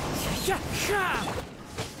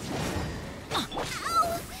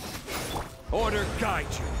 Order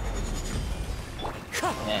guide you.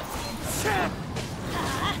 Yeah.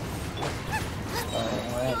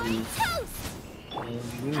 Toast.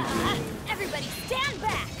 Everybody stand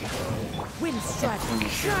back! Wind strike.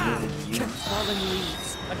 Fallen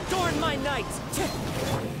leaves. Adorn my night.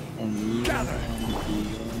 And you Gather.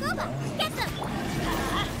 Booba, get them!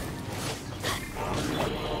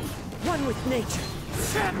 One with nature.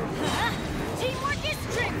 Teamwork is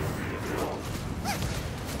strength.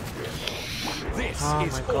 This Oh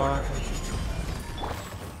is my order. god.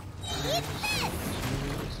 Eat this!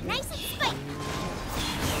 Nice and spicy!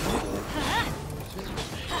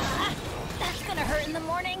 That's gonna hurt in the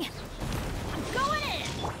morning. I'm going in.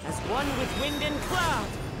 As one with wind and cloud.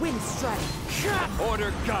 Wind strike.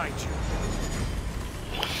 Order guide you.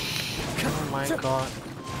 Oh my god.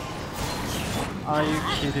 Are you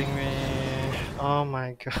kidding me? Oh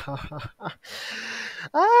my god.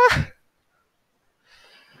 Ah!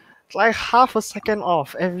 It's like half a second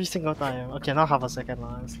off every single time. Okay, not half a second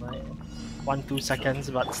lah. It's like 1-2 seconds,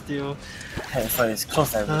 but still. So it's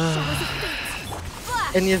close every.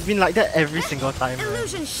 Flash! And it's been like that every single time. Man.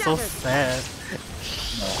 Illusion So shattered. sad.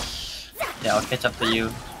 Yeah, I'll catch up to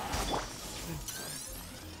you.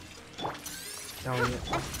 Now we-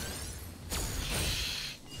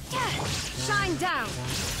 Shine down.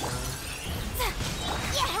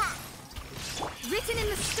 Yeah! Written in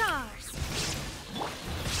the stars.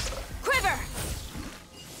 Quiver.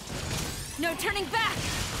 No turning back.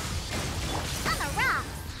 I'm a rock!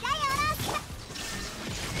 Sayonara!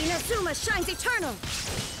 Inazuma shines eternal.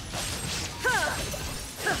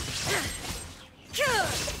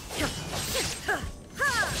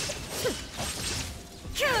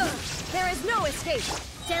 There is no escape.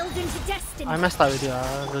 Delved into destiny. I messed up with it.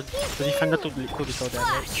 The defender took too little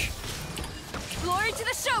damage. Glory to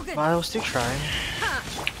the Shogun. But I will still try.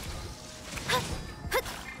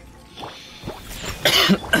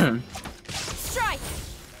 Strike.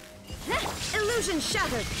 Illusion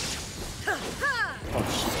shattered.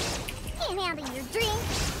 Can't handle your dream.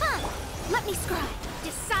 Huh. Let me scribe.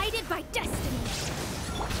 Decided by destiny.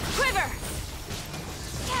 Quiver.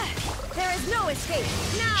 There is no escape.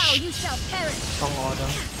 Now you shall perish. Wrong order.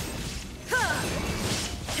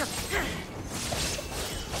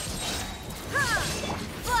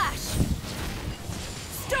 Flash.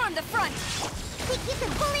 Storm the front. Think you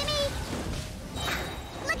can bully me?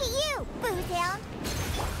 Look at you, Bootown.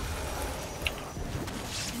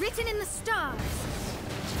 Written in the stars.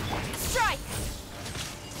 Strike.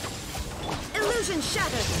 Illusion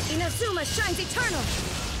shattered. Inazuma shines eternal.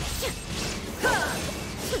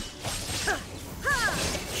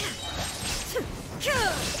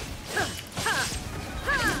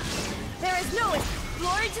 There is no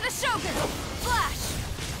glory to the Shogun. Flash.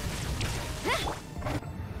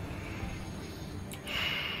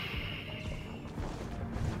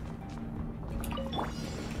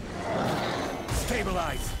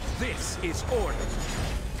 Stabilize. This is order.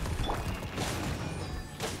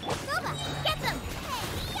 Booba, get them!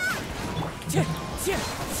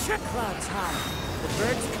 Clouds high. The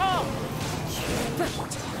birds call.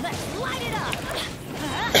 Let's light it up.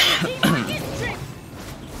 Teamwork is strength.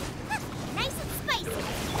 Nice and spicy!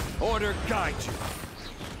 Order guide you.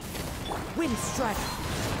 Wind strike.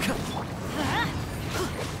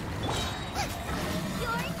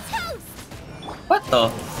 You're toast! What the?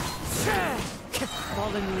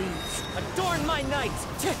 Fallen leaves. Adorn my night.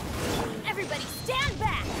 Everybody stand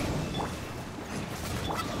back.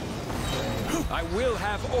 I will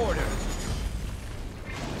have order.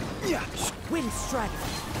 Wind strike.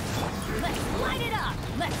 Let's light it up.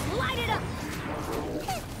 Let's light it up.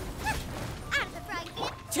 Out of the frying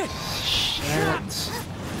pan! Shit.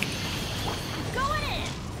 Going in.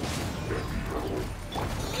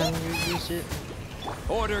 Can you use it?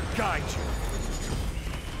 Order guide you.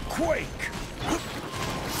 Quake.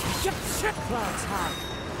 Clouds high.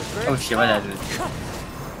 The birds Oh shit, what did I do?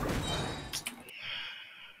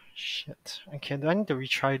 Shit. Okay, do I need to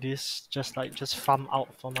retry this? Just farm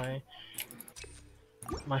out for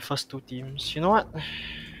my first 2 teams. You know what?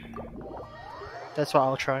 That's what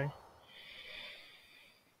I'll try.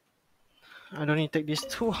 I don't need to take this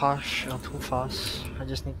too harsh or too fast. I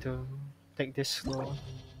just need to take this slow.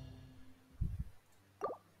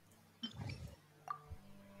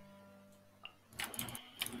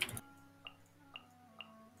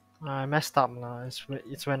 I messed up now.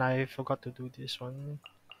 It's when I forgot to do this one.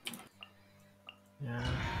 Yeah.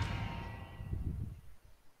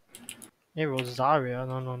 Hey, Rosaria.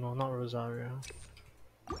 No, not Rosaria.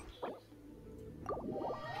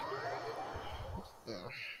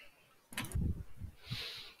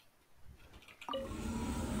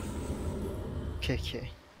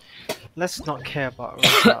 Okay. Let's not care about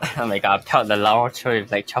Rosaria. Oh my god, I pelted the launcher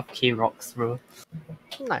with like chopkey rocks, bro.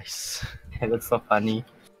 Nice. It looks so funny.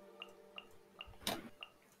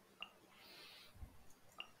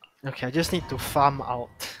 Okay, I just need to farm out.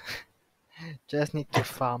 Just need to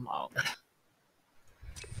farm out.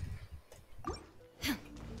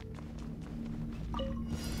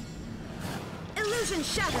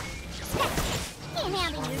 shattered. Can't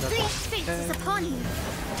handle your dream. Fate is upon you.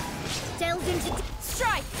 Delve into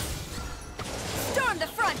strike. Storm the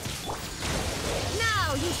front.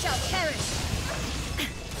 Now you shall perish.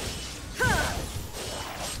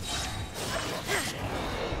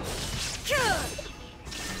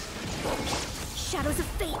 Shadows of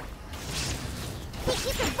fate. Think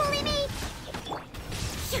you can bully me?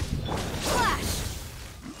 Flash.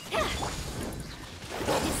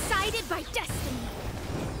 Decided by destiny.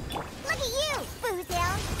 Look at you,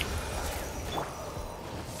 Boozle.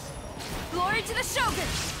 Glory to the Shogun.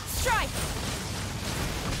 Strike.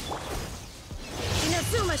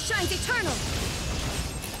 Inazuma shines eternal.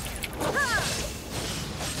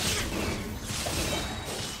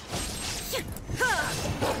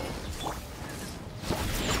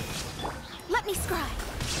 Let me scry.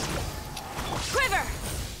 Quiver.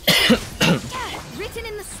 Written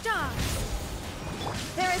in the stars.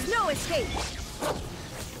 There is no escape.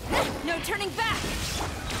 No turning back.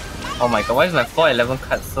 Oh my god, why is my 411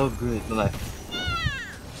 cut so good? Like,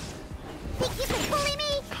 Think you can bully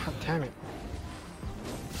me? God damn it.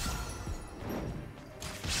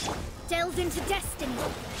 Delve into destiny.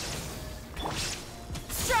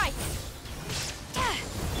 Strike.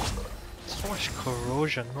 So much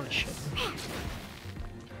corrosion, holy shit.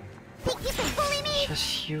 Think you can bully me? Just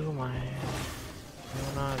heal my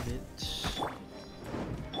mana a bit.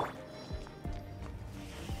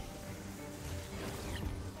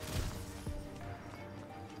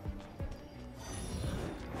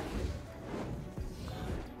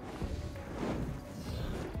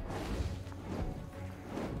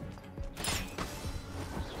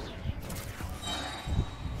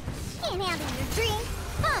 Can't handle your dream.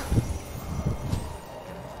 Huh.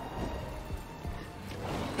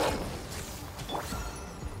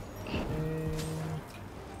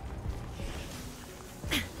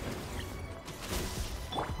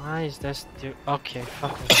 Why is that still okay?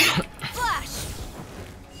 Fuck it. Flash.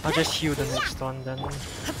 I'll just heal the next one then.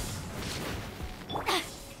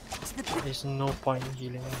 There's no point in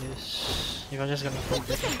healing this. If I'm just gonna keep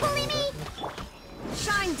You can bully me?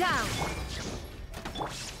 Shine down.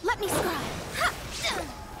 Let me scry. Ha!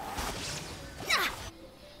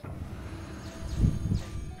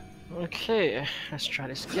 Okay, let's try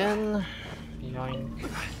this again. Yoink.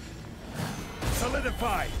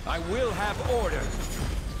 Solidify! I will have order!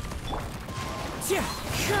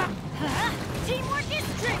 Teamwork is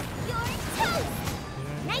strength. You're toast.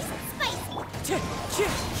 Nice and spicy.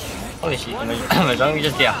 holy shit, my jungle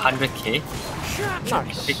just did 100k.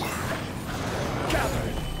 Nice.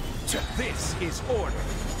 Gathered! This is order!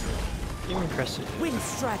 Impressive. Wind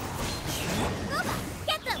strike. Gooba,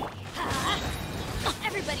 get them.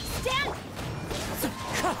 Everybody stand.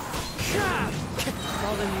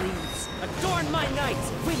 Fallen leaves. Adorn my night.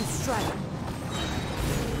 Wind strike.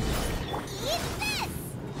 Eat this.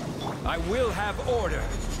 I will have order!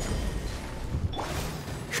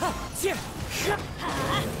 Okay.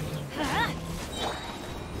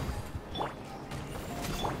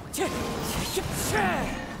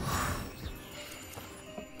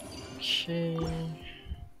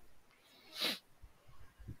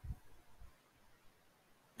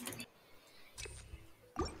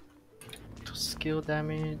 To skill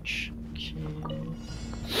damage. Okay.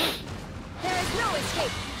 There is no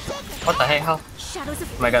escape. What the heck? How? Shadows of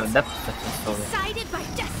Oh my god, that perception so weird. decided by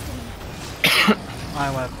destiny. I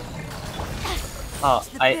will. Oh,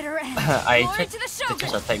 The I bitter end. I Glory checked to the the Shogun.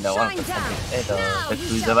 just attack the one Shine down. the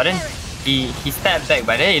cruiser, but then he stepped back,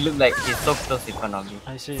 but then it looked like he's so close in front of me.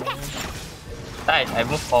 I see. Then I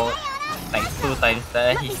moved forward like 2 times,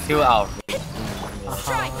 then he's still out.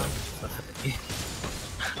 Strike.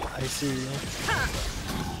 I see.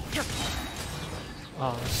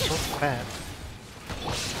 Oh, so fat.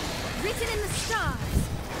 Written in the stars.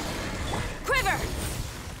 Quiver.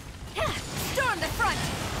 Storm the front.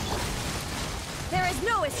 There is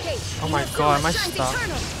no escape. Oh my Inazuma god, am I shines stuck?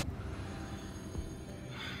 eternal.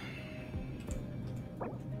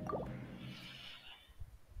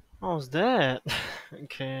 What was that?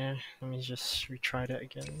 Okay, let me just retry that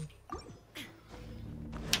again.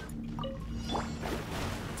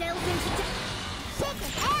 Delve into shake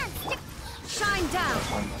your hands. Shine down.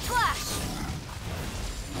 Flash.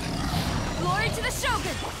 Glory to the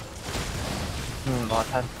Shogun. About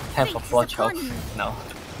time for 4 choke. No.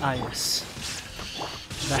 Ah yes.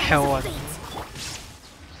 The hell was it?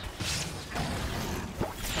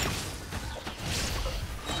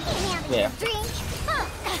 Yeah. To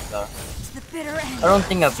So, the bitter end. I don't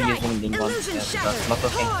think I'll be Strike. using Lingon Illusion because shattered. Mako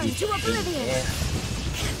Torn can keep to oblivion.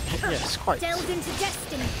 Yes, quite. Delved into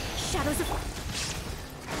destiny. Shadows of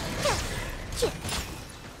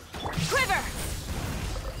quiver.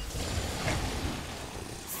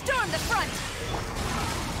 Storm the front!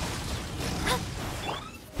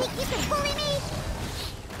 Think you can bully me?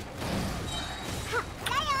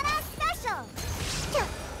 Diana special!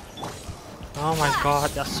 Oh my god,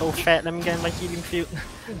 they're so fat. Let me get my healing field.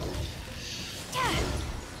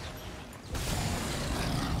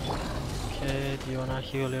 Okay, do you wanna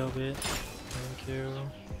heal a little bit? Thank you.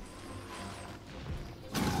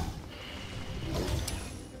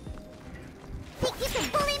 Think you can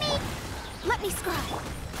bully me? Let me scry.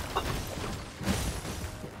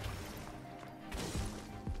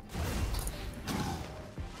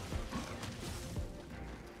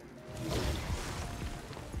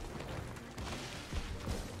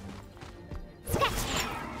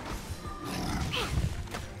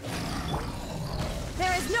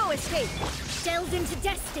 There is no escape. Delved into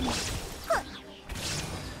destiny.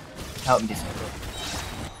 Help this.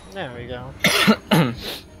 There we go.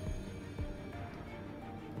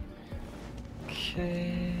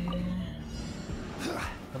 Okay.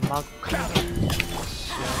 The Mago Cookies.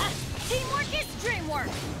 Yeah. Teamwork is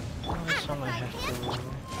dreamwork. This one I have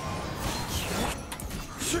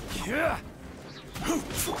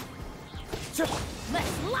to.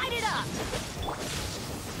 Let's light it up.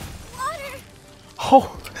 Water! Oh!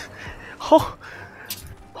 Oh!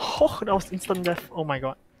 Oh, that was instant death. Oh my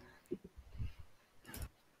god.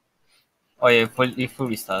 Oh yeah, full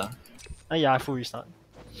restart. Yeah, I full restart.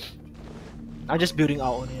 I'm just building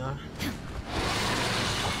out only.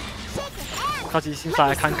 Because it seems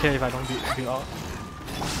like I can't clear if I don't build out.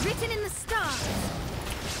 Written in the stars.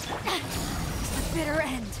 It's the bitter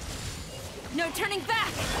end. No turning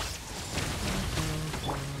back.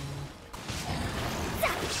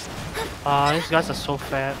 These guys are so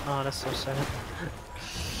fat. Oh, that's so sad.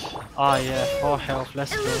 Ah, yeah, 4 health.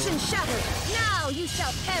 Let's go. Illusion shattered. Now you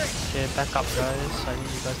shall perish. Okay, back up, guys. I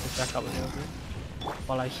need you guys to back up a little bit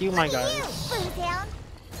while I heal my guys. Down.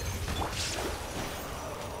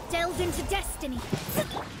 Delved into destiny.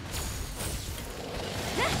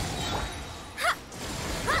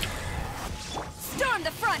 Storm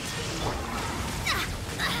the front.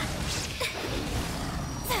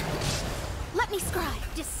 Let me scry.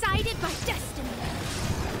 Decided by destiny.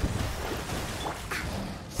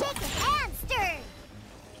 Shake it and stir.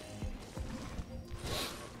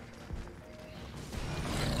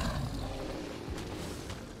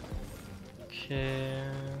 Okay.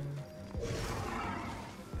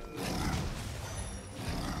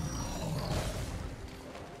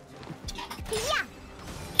 Yeah.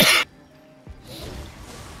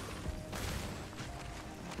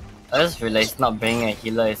 I just realized not bringing a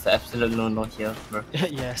healer is an absolute no here, bro.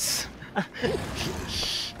 Yes.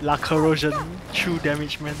 La corrosion, true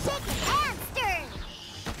damage man. Shake it and stir.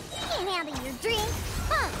 Can't handle your drink.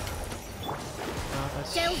 Huh.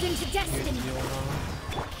 Let's Delved into heal destiny. now.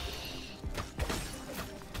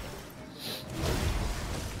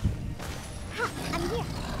 Huh. I'm here.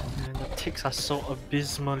 And the ticks are so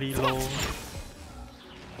abysmally low.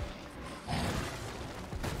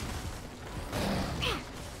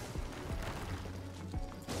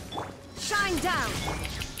 Shine down.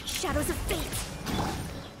 Shadows of fate.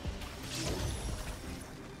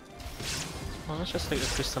 Oh, let's just take the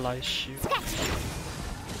crystallized shield.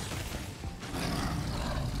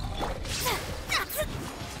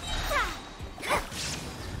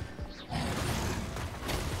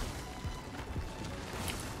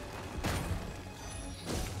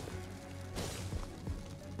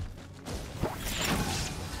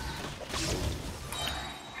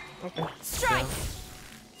 Okay. Strike.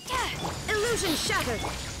 Illusion shattered.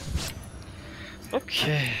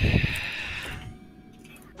 Okay.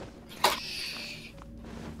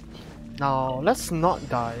 Now let's not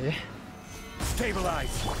die.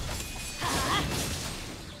 Stabilize.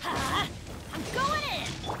 I'm going in.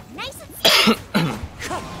 Nice and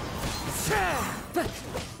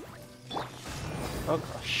Oh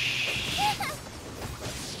gosh.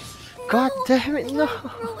 God damn it, no!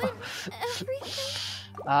 ruin everything.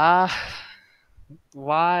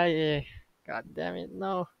 Why? God damn it,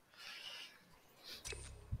 no.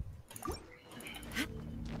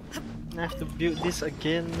 I have to build this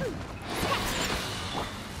again.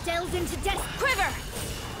 Delved into death. Quiver.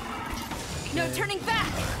 No Okay. turning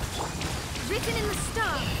back. Written in the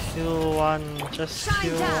stars. Kill one, just Shine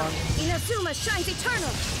kill down. one. Inazuma shines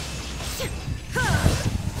eternal.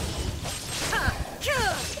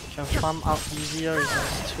 Can farm out easier if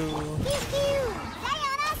there's two. Pew pew.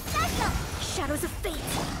 Diana special. Shadows of fate.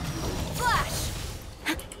 Flash.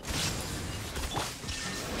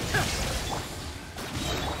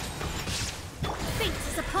 Fate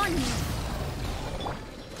is upon you.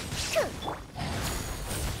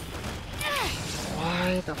 Why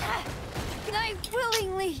the I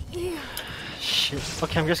willingly yield. shit.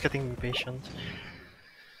 Okay, I'm just getting impatient.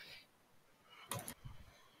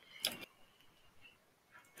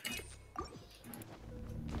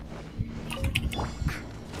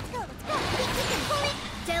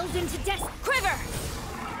 Delves into death. Quiver!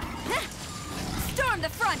 Storm the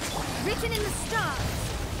front! Written in the stars.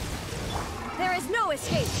 There is no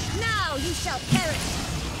escape. Now you shall perish.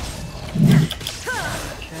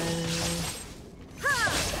 Okay.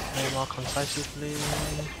 Play more concisely.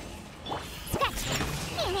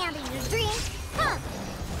 Can't handle your dream.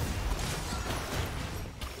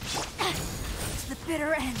 To the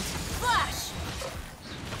bitter end. Flash!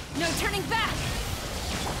 No turning back!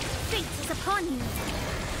 Fate is upon you.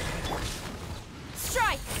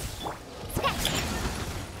 Strike!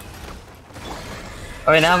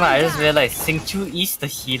 Oh wait, now I just realized Xingqiu is the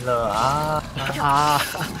healer. Ah. Ah.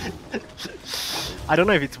 I don't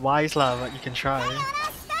know if it's wise lah, but you can try.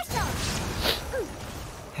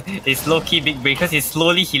 It's low-key big brain because he's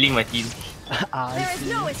slowly healing my team. I There is see.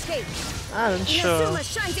 no escape. I'm sure. Inazuma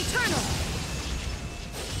shines eternal.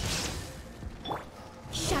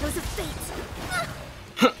 Shadows of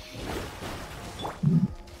fate.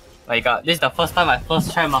 My god, this is the first time I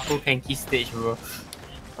first tried Mako Kenki stage, bro.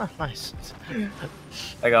 Ah, nice.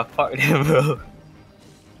 I got fucked them, bro.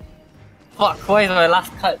 Fuck, why is my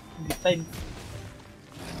last card defense?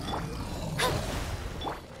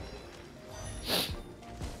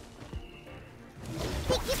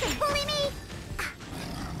 Think you can bully me?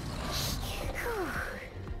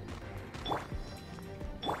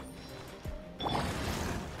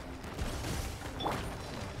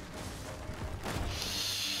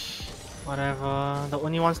 Whatever. The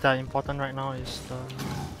only ones that are important right now is the.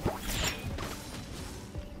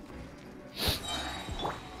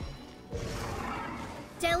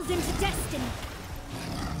 Delves into destiny.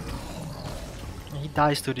 He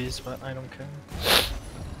dies to this, but I don't care.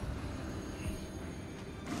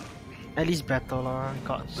 At least battle lah,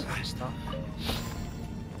 got some stuff.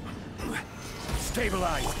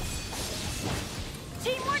 Stabilize.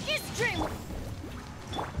 Teamwork is dream.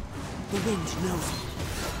 The wind knows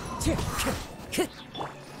it.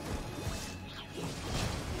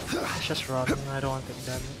 It's just run, I don't want to take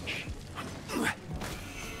damage.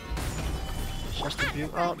 Just to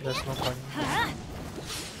build up, there's no point.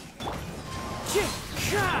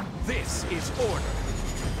 This is order.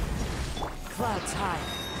 Clouds high.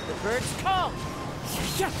 The birds call.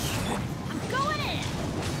 I'm going in.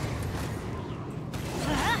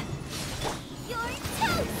 You're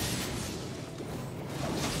toast.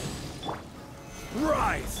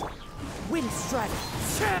 Rise. Wind strike.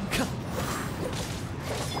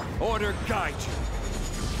 Order guide you.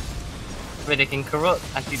 Where they can corrupt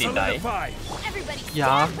until they die. Solidify. Everybody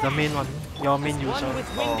Yeah, stand the back. main one. Your main One user. with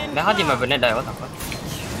wind and Then how did my cloud. Burnett die? What the fuck?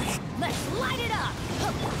 Let's light it up.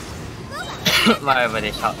 Whatever,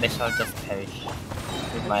 they shall just perish.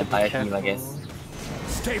 With my entire team, I guess.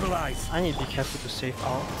 Stabilize. I need to be careful to save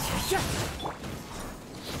out.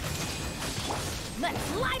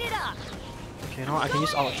 Let's light it up. Okay, now I can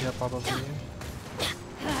use out here probably.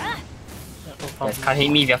 Yeah, no Guys, problem. can't hit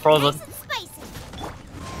me if you're frozen. Nice and spicy.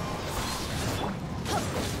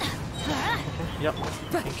 Yep,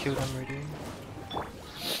 can kill them already.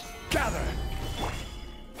 Gather.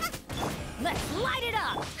 Let's light it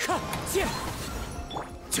up.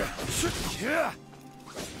 Yeah.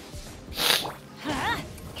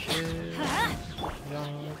 Okay.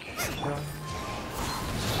 Young.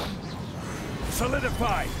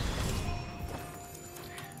 Solidify.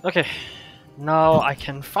 Okay, now I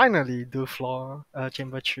can finally do floor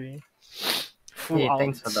chamber 3. Full Hey, out.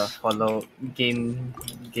 thanks for the follow. Game.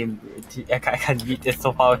 I can't read it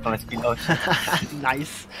so far away from my screen. Oh shit.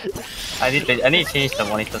 Nice. I need to change the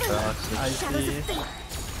monitor so oh, shit. I Shadows see. of fate.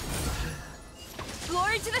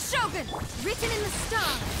 Glory to the Shogun, written in the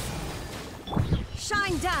stars.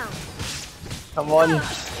 Shine down. Come on.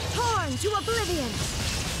 Torn to oblivion.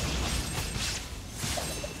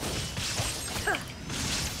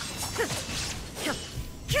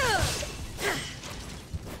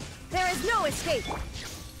 There is no escape.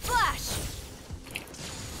 Flash.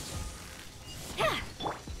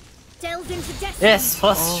 Delves into destiny. Yes,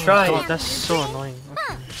 first Oh try. god, that's so annoying.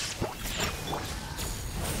 Okay.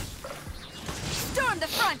 Storm the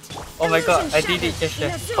front. Oh my god, Illusion I did it, shattered.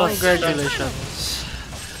 Chef. Inazuma First shines Congratulations.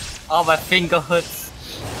 Oh, my finger hurts.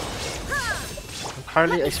 I'm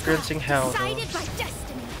currently experiencing hell though. Decided by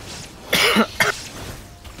destiny.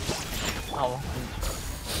 Oh.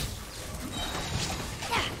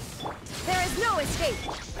 There is no escape.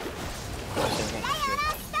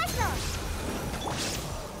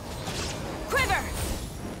 Quiver.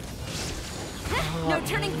 No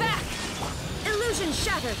turning back. Illusion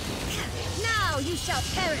shattered. Now you shall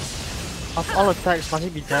perish. Of all attacks, must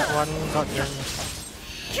it be that one? God damn it.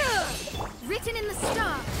 Written in the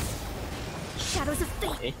stars. Shadows of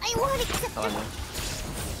fate. Okay. I won't accept Oh them. no.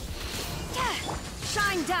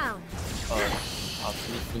 Shine down. Oh, I'll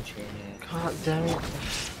finish training. God damn it.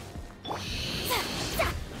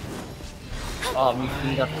 Oh, we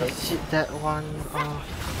cleaned up first. Is it that one? Oh,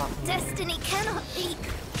 fuck me. Destiny cannot be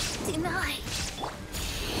denied.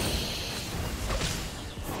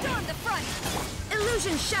 Storm the front.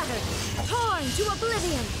 Illusion shattered. Torn to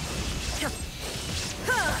oblivion.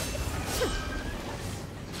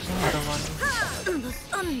 Another one. The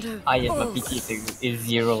thunder. Ah yes, my pulse. PT is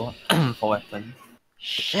 0 for weapon.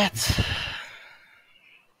 Shit.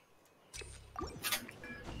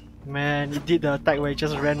 Man, it did the attack where it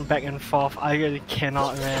just ran back and forth. I really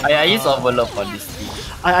cannot, man. I use overload for this speed.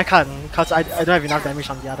 I can't, cause I don't have enough damage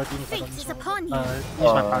on the other team for them. Fate is So, upon you. use my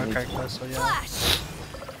Oh, power me character, so yeah. Flash.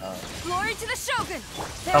 Glory to the Shogun.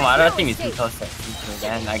 Some other thing is escape. because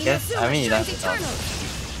then I guess I mean that's eternal.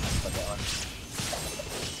 for that one.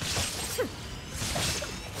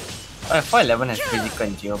 Oh, 411 has physical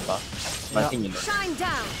and geo buff. But I Yeah. think you know. Shine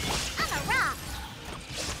down. I'm a rock.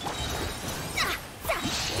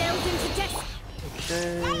 Delved into death.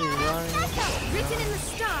 Okay, right. Written in the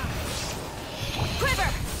stars.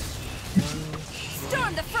 Quiver.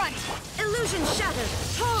 Storm the front. Illusion shattered.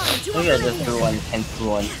 Torn to Maybe I just do oblivion. 1 and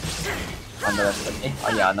 2 on the weapon.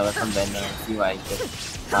 Oh yeah, on the weapon banner. See what I get.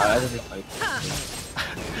 I just do it.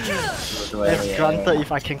 Do whatever, If yeah. granted,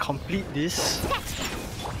 if I can complete this,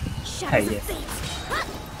 Shadows of yes. fate.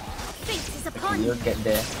 Fate is upon You'll you. get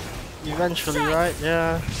there. eventually, right?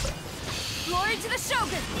 Yeah. Glory to the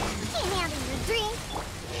Shogun. Came out in your dream.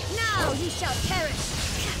 Now you shall perish.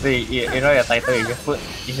 Wait, you know your title, if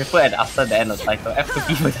you put it after the end of the title, F2P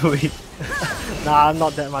will do it. Nah, I'm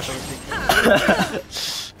not that much of a big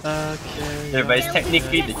Okay. Yeah, but it's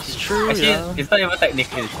technically the It's cheat. true, Actually, yeah. it's not even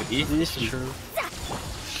technically the cheat. It is true.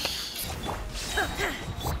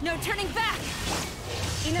 No turning back.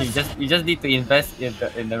 You just need to invest in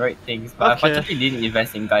the right things. But Okay. unfortunately, didn't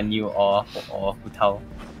invest in Ganyu or Hu Tao.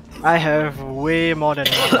 I have way more than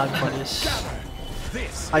enough time for this.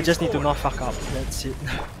 This I just need to not fuck up. That's it.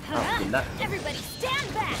 Oh, good luck. Everybody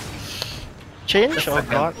stand back. Change? Oh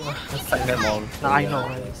god. Just suck them all. Nah, I know.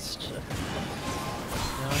 It's just...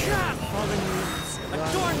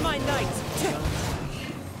 Adorn my knight.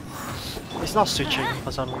 It's not switching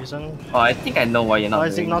for some reason. Oh, I think I know why you're not Why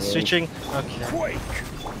is it doing not it. switching? Okay. quake.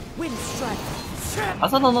 Wind strike. I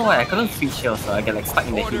also don't know why I couldn't switch here, so I get like stuck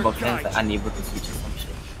in the hitbox and like unable to switch or some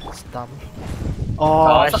shit. It's dumb. Oh,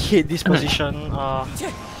 I so- hate this position. Let's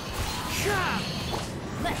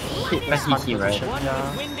Hate Let's this hit, right? position. One Yeah.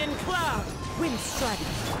 with wind and cloud. Wind strike.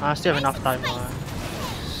 I still have enough time.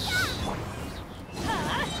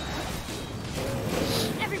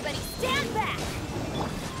 Everybody stand back.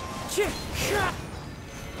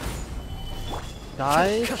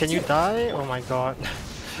 Die? Can you die? Oh my god.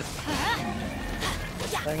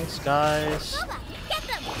 Thanks, guys. Boba, get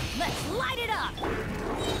them. Let's light it up.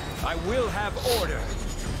 I will have order.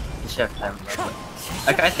 You should have time.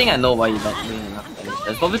 Like, I think I know why you're not doing enough damage.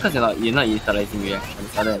 It's probably because you're not utilizing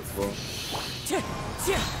reactions. Other than well.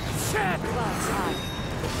 Clouds high.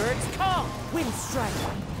 The birds call. Wind strike.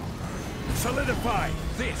 Solidify.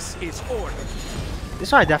 This is order.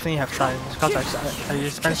 This one I definitely have time because I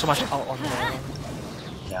spend so much out on the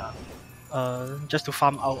Yeah. just to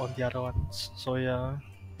farm out on the other ones. So yeah.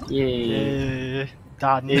 Yay. Yay,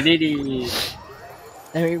 done. You did it.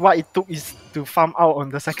 And what it took is to farm out on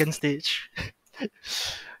the second stage.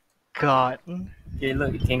 God. Okay,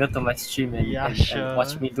 look, you can go to my stream and, Yeah, and sure.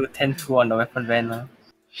 watch me do 10-2 on the weapon banner.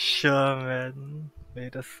 Sure, man. Way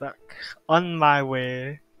to suck. On my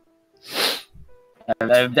way.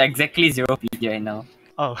 Exactly 0 PP right now.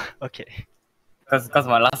 Oh, okay. Because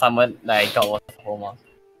my last summon that I got was Homa.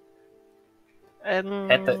 And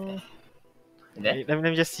Had to- There? wait, let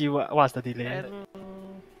me just see what's the delay. There?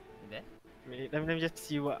 Wait, let me just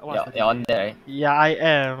see what's You're, the you're on there, right? Yeah, I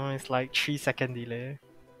am. It's like 3-second delay.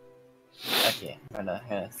 Okay, I'm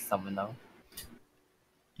gonna summon now.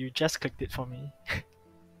 You just clicked it for me.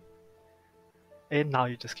 And now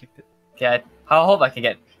you just clicked it. Okay, I hope I can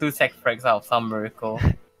get 2 sec frags out of some miracle.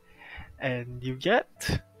 And you get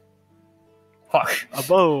Fuck. a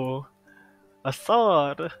bow, a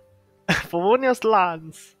sword, Favonius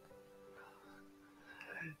lance.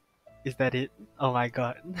 Is that it? Oh my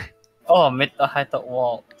god. Oh, Metal Heighted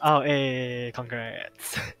Wall. Oh, hey,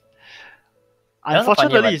 congrats. That's so funny,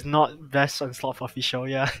 Unfortunately, like- it's not best on slot for official,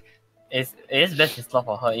 yeah. It is best in slot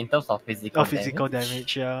for her in terms of physical Or physical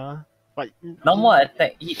damage, yeah. But Normal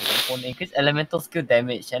attack hit component increase elemental skill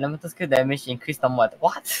damage. Elemental skill damage increase normal attack.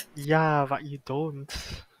 What? yeah, but you don't.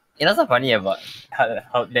 You know what's funny about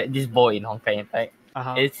how that this bow in Honkai Impact?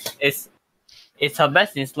 Uh-huh. It's her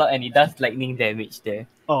best in slot and it does lightning damage there.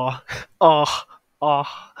 Oh, oh,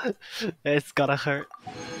 oh. It's gotta hurt.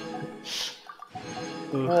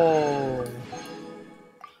 Ooh. Whoa.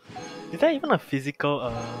 Is there even a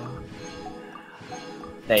physical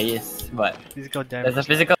There is, but physical damage? there's a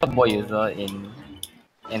physical bow user in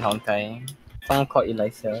Honkai. Someone called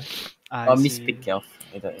Elisa. I Or see. Miss Pickelf.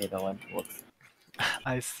 Either one works.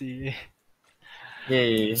 I see.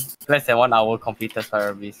 Yay. Less than 1 hour completed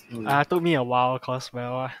Fire Beast. Took me a while cause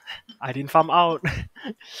well, I didn't farm out.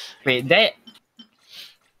 Wait, that.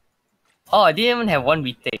 Oh, I didn't even have one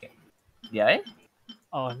retake. Did I?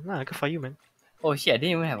 Oh, nah, good for you, man. Oh shit, I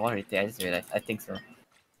didn't even have one retake. I just realized. I think so.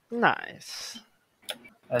 Nice.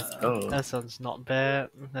 Let's go. That sounds not bad.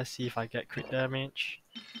 Let's see if I get crit damage.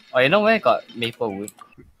 Oh, you know where I got Maplewood?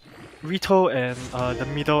 Rito and the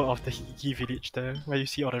middle of the Hiki village there, where you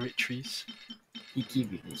see all the red trees. Hiki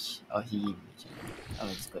Village. Or Hiki Village. Oh,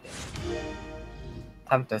 let's go there.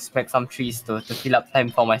 Time to smack some trees to fill up time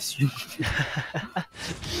for my stream.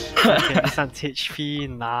 Okay, this one's HP,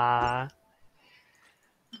 nah.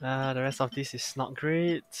 The rest of this is not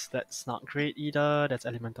great. That's not great either. That's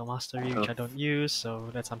Elemental Mastery, which I don't use, so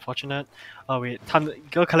that's unfortunate. Oh wait, time to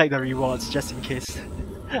go collect the rewards just in case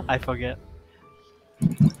I forget.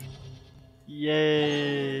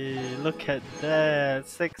 Yay! Look at that!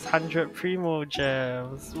 600 Primo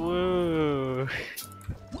Gems! Woo!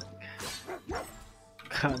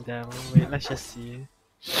 God damn, wait, let's just see.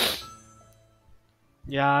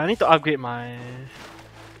 Yeah, I need to upgrade my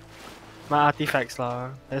artifacts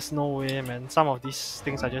lah. There's no way, man. Some of these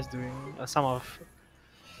things are just doing, some of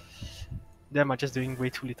them are just doing way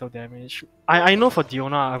too little damage. I know for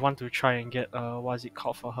Diona, I want to try and get what is it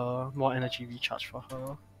called for her, more energy recharge for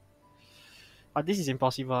her. But this is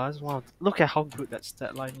impossible. I just want to look at how good that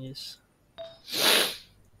stat line is.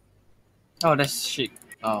 Oh, that's shit.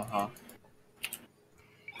 Oh, huh.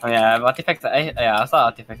 Oh yeah, artifacts. I saw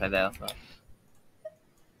artifacts like that also.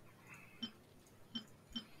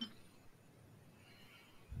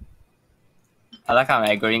 I like how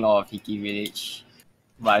I'm aggroing all of Hiki Village,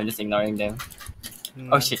 but I'm just ignoring them.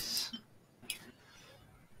 Oh shit.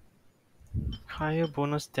 Higher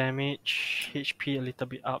bonus damage, HP a little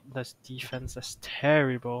bit up, that's defense, that's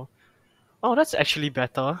terrible. Oh, that's actually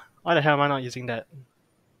better. Why the hell am I not using that?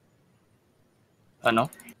 No.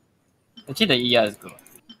 Actually, the ER is good.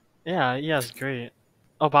 Yeah, it's great.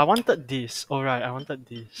 Oh, but I wanted this. Oh right, I wanted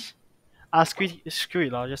this. Screw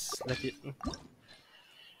it, I'll just let it.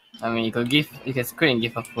 I mean, you can screen and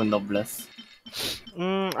give her full noblesse.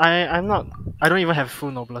 I don't even have full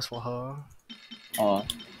noblesse for her. Oh.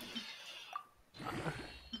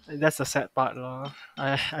 That's the sad part lah.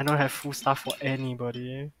 I don't have full stuff for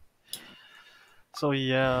anybody. So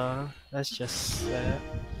yeah, that's just that.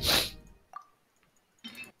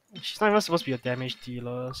 She's not even supposed to be a damage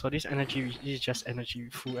dealer, so this is just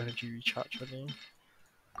full energy recharge only.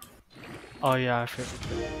 Oh yeah, I feel it.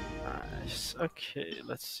 Nice. Okay,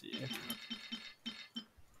 let's see.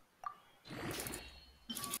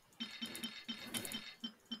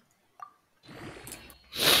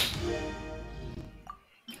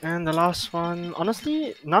 And the last one,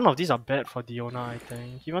 honestly, none of these are bad for Diona, I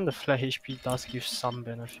think. Even the flat HP does give some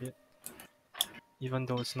benefit, even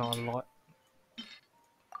though it's not a lot.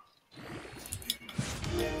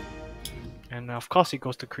 And of course it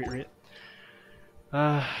goes to crit rate.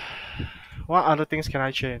 What other things can I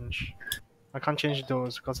change? I can't change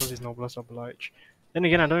those because those is Noblesse Oblige. Then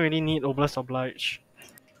again, I don't really need Noblesse Oblige.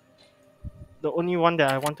 The only one that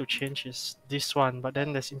I want to change is this one, but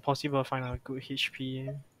then it's impossible to find a good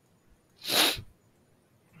HP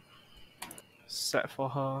set for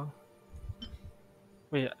her.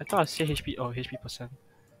 Wait, I thought I said HP. Oh, HP percent.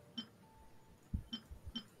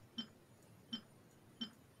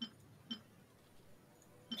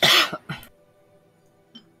 I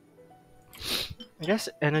guess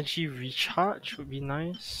energy recharge would be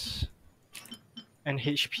nice. And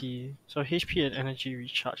HP. So HP and energy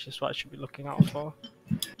recharge is what I should be looking out for.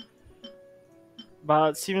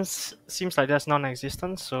 But seems like that's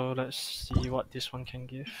non-existent, so let's see what this one can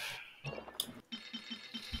give.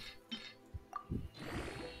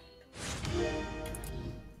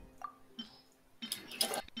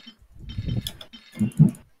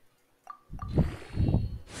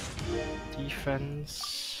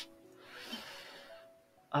 Defense.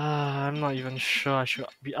 I'm not even sure I should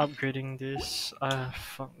be upgrading this.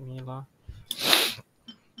 Fuck me lah.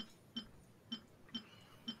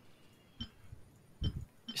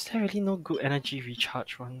 Is there really no good energy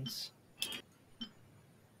recharge ones?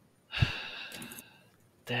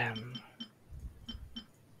 Damn.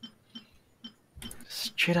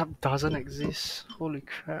 Straight up doesn't exist. Holy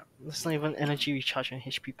crap. That's not even energy recharge and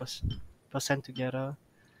HP percent together.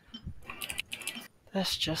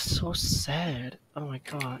 That's just so sad. Oh my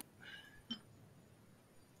god.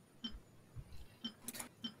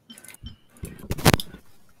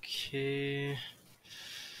 Okay.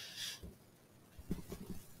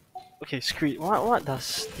 Okay, screw it. What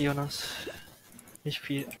does Diona's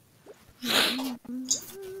HP?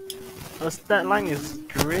 Her stat line is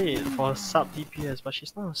great for sub DPS, but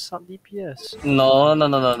she's not a sub DPS. No.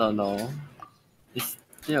 It's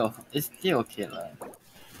still okay lah.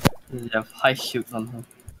 You have high shields on her.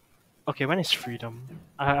 Okay, when is freedom?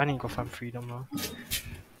 I need to go find freedom now.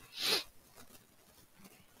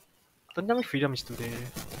 Don't tell me freedom is today.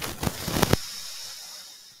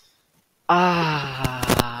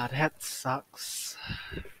 Ah, that sucks.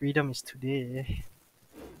 Freedom is today.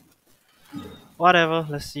 Whatever,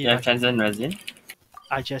 let's see. You have transcend resin?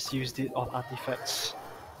 I just used it on artifacts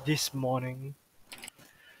this morning.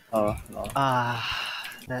 Oh no. Ah,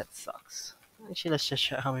 that sucks. Actually, let's just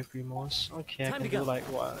check how many primos. Okay, I Time can to do go. like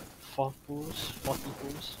what? 4 pulls? 40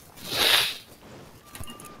 pulls?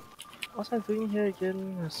 What's I doing here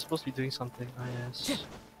again? I'm supposed to be doing something. Ah, yes.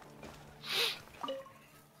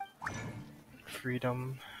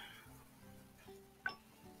 Freedom.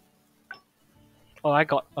 Oh, I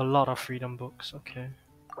got a lot of freedom books. Okay.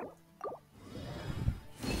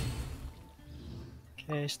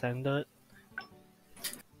 Okay, standard.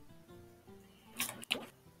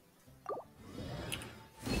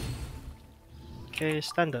 Okay,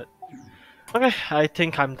 standard. Okay, I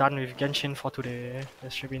think I'm done with Genshin for today.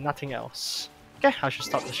 There should be nothing else. Okay, I should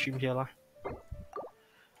stop the stream here lah.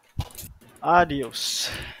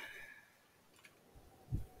 Adios.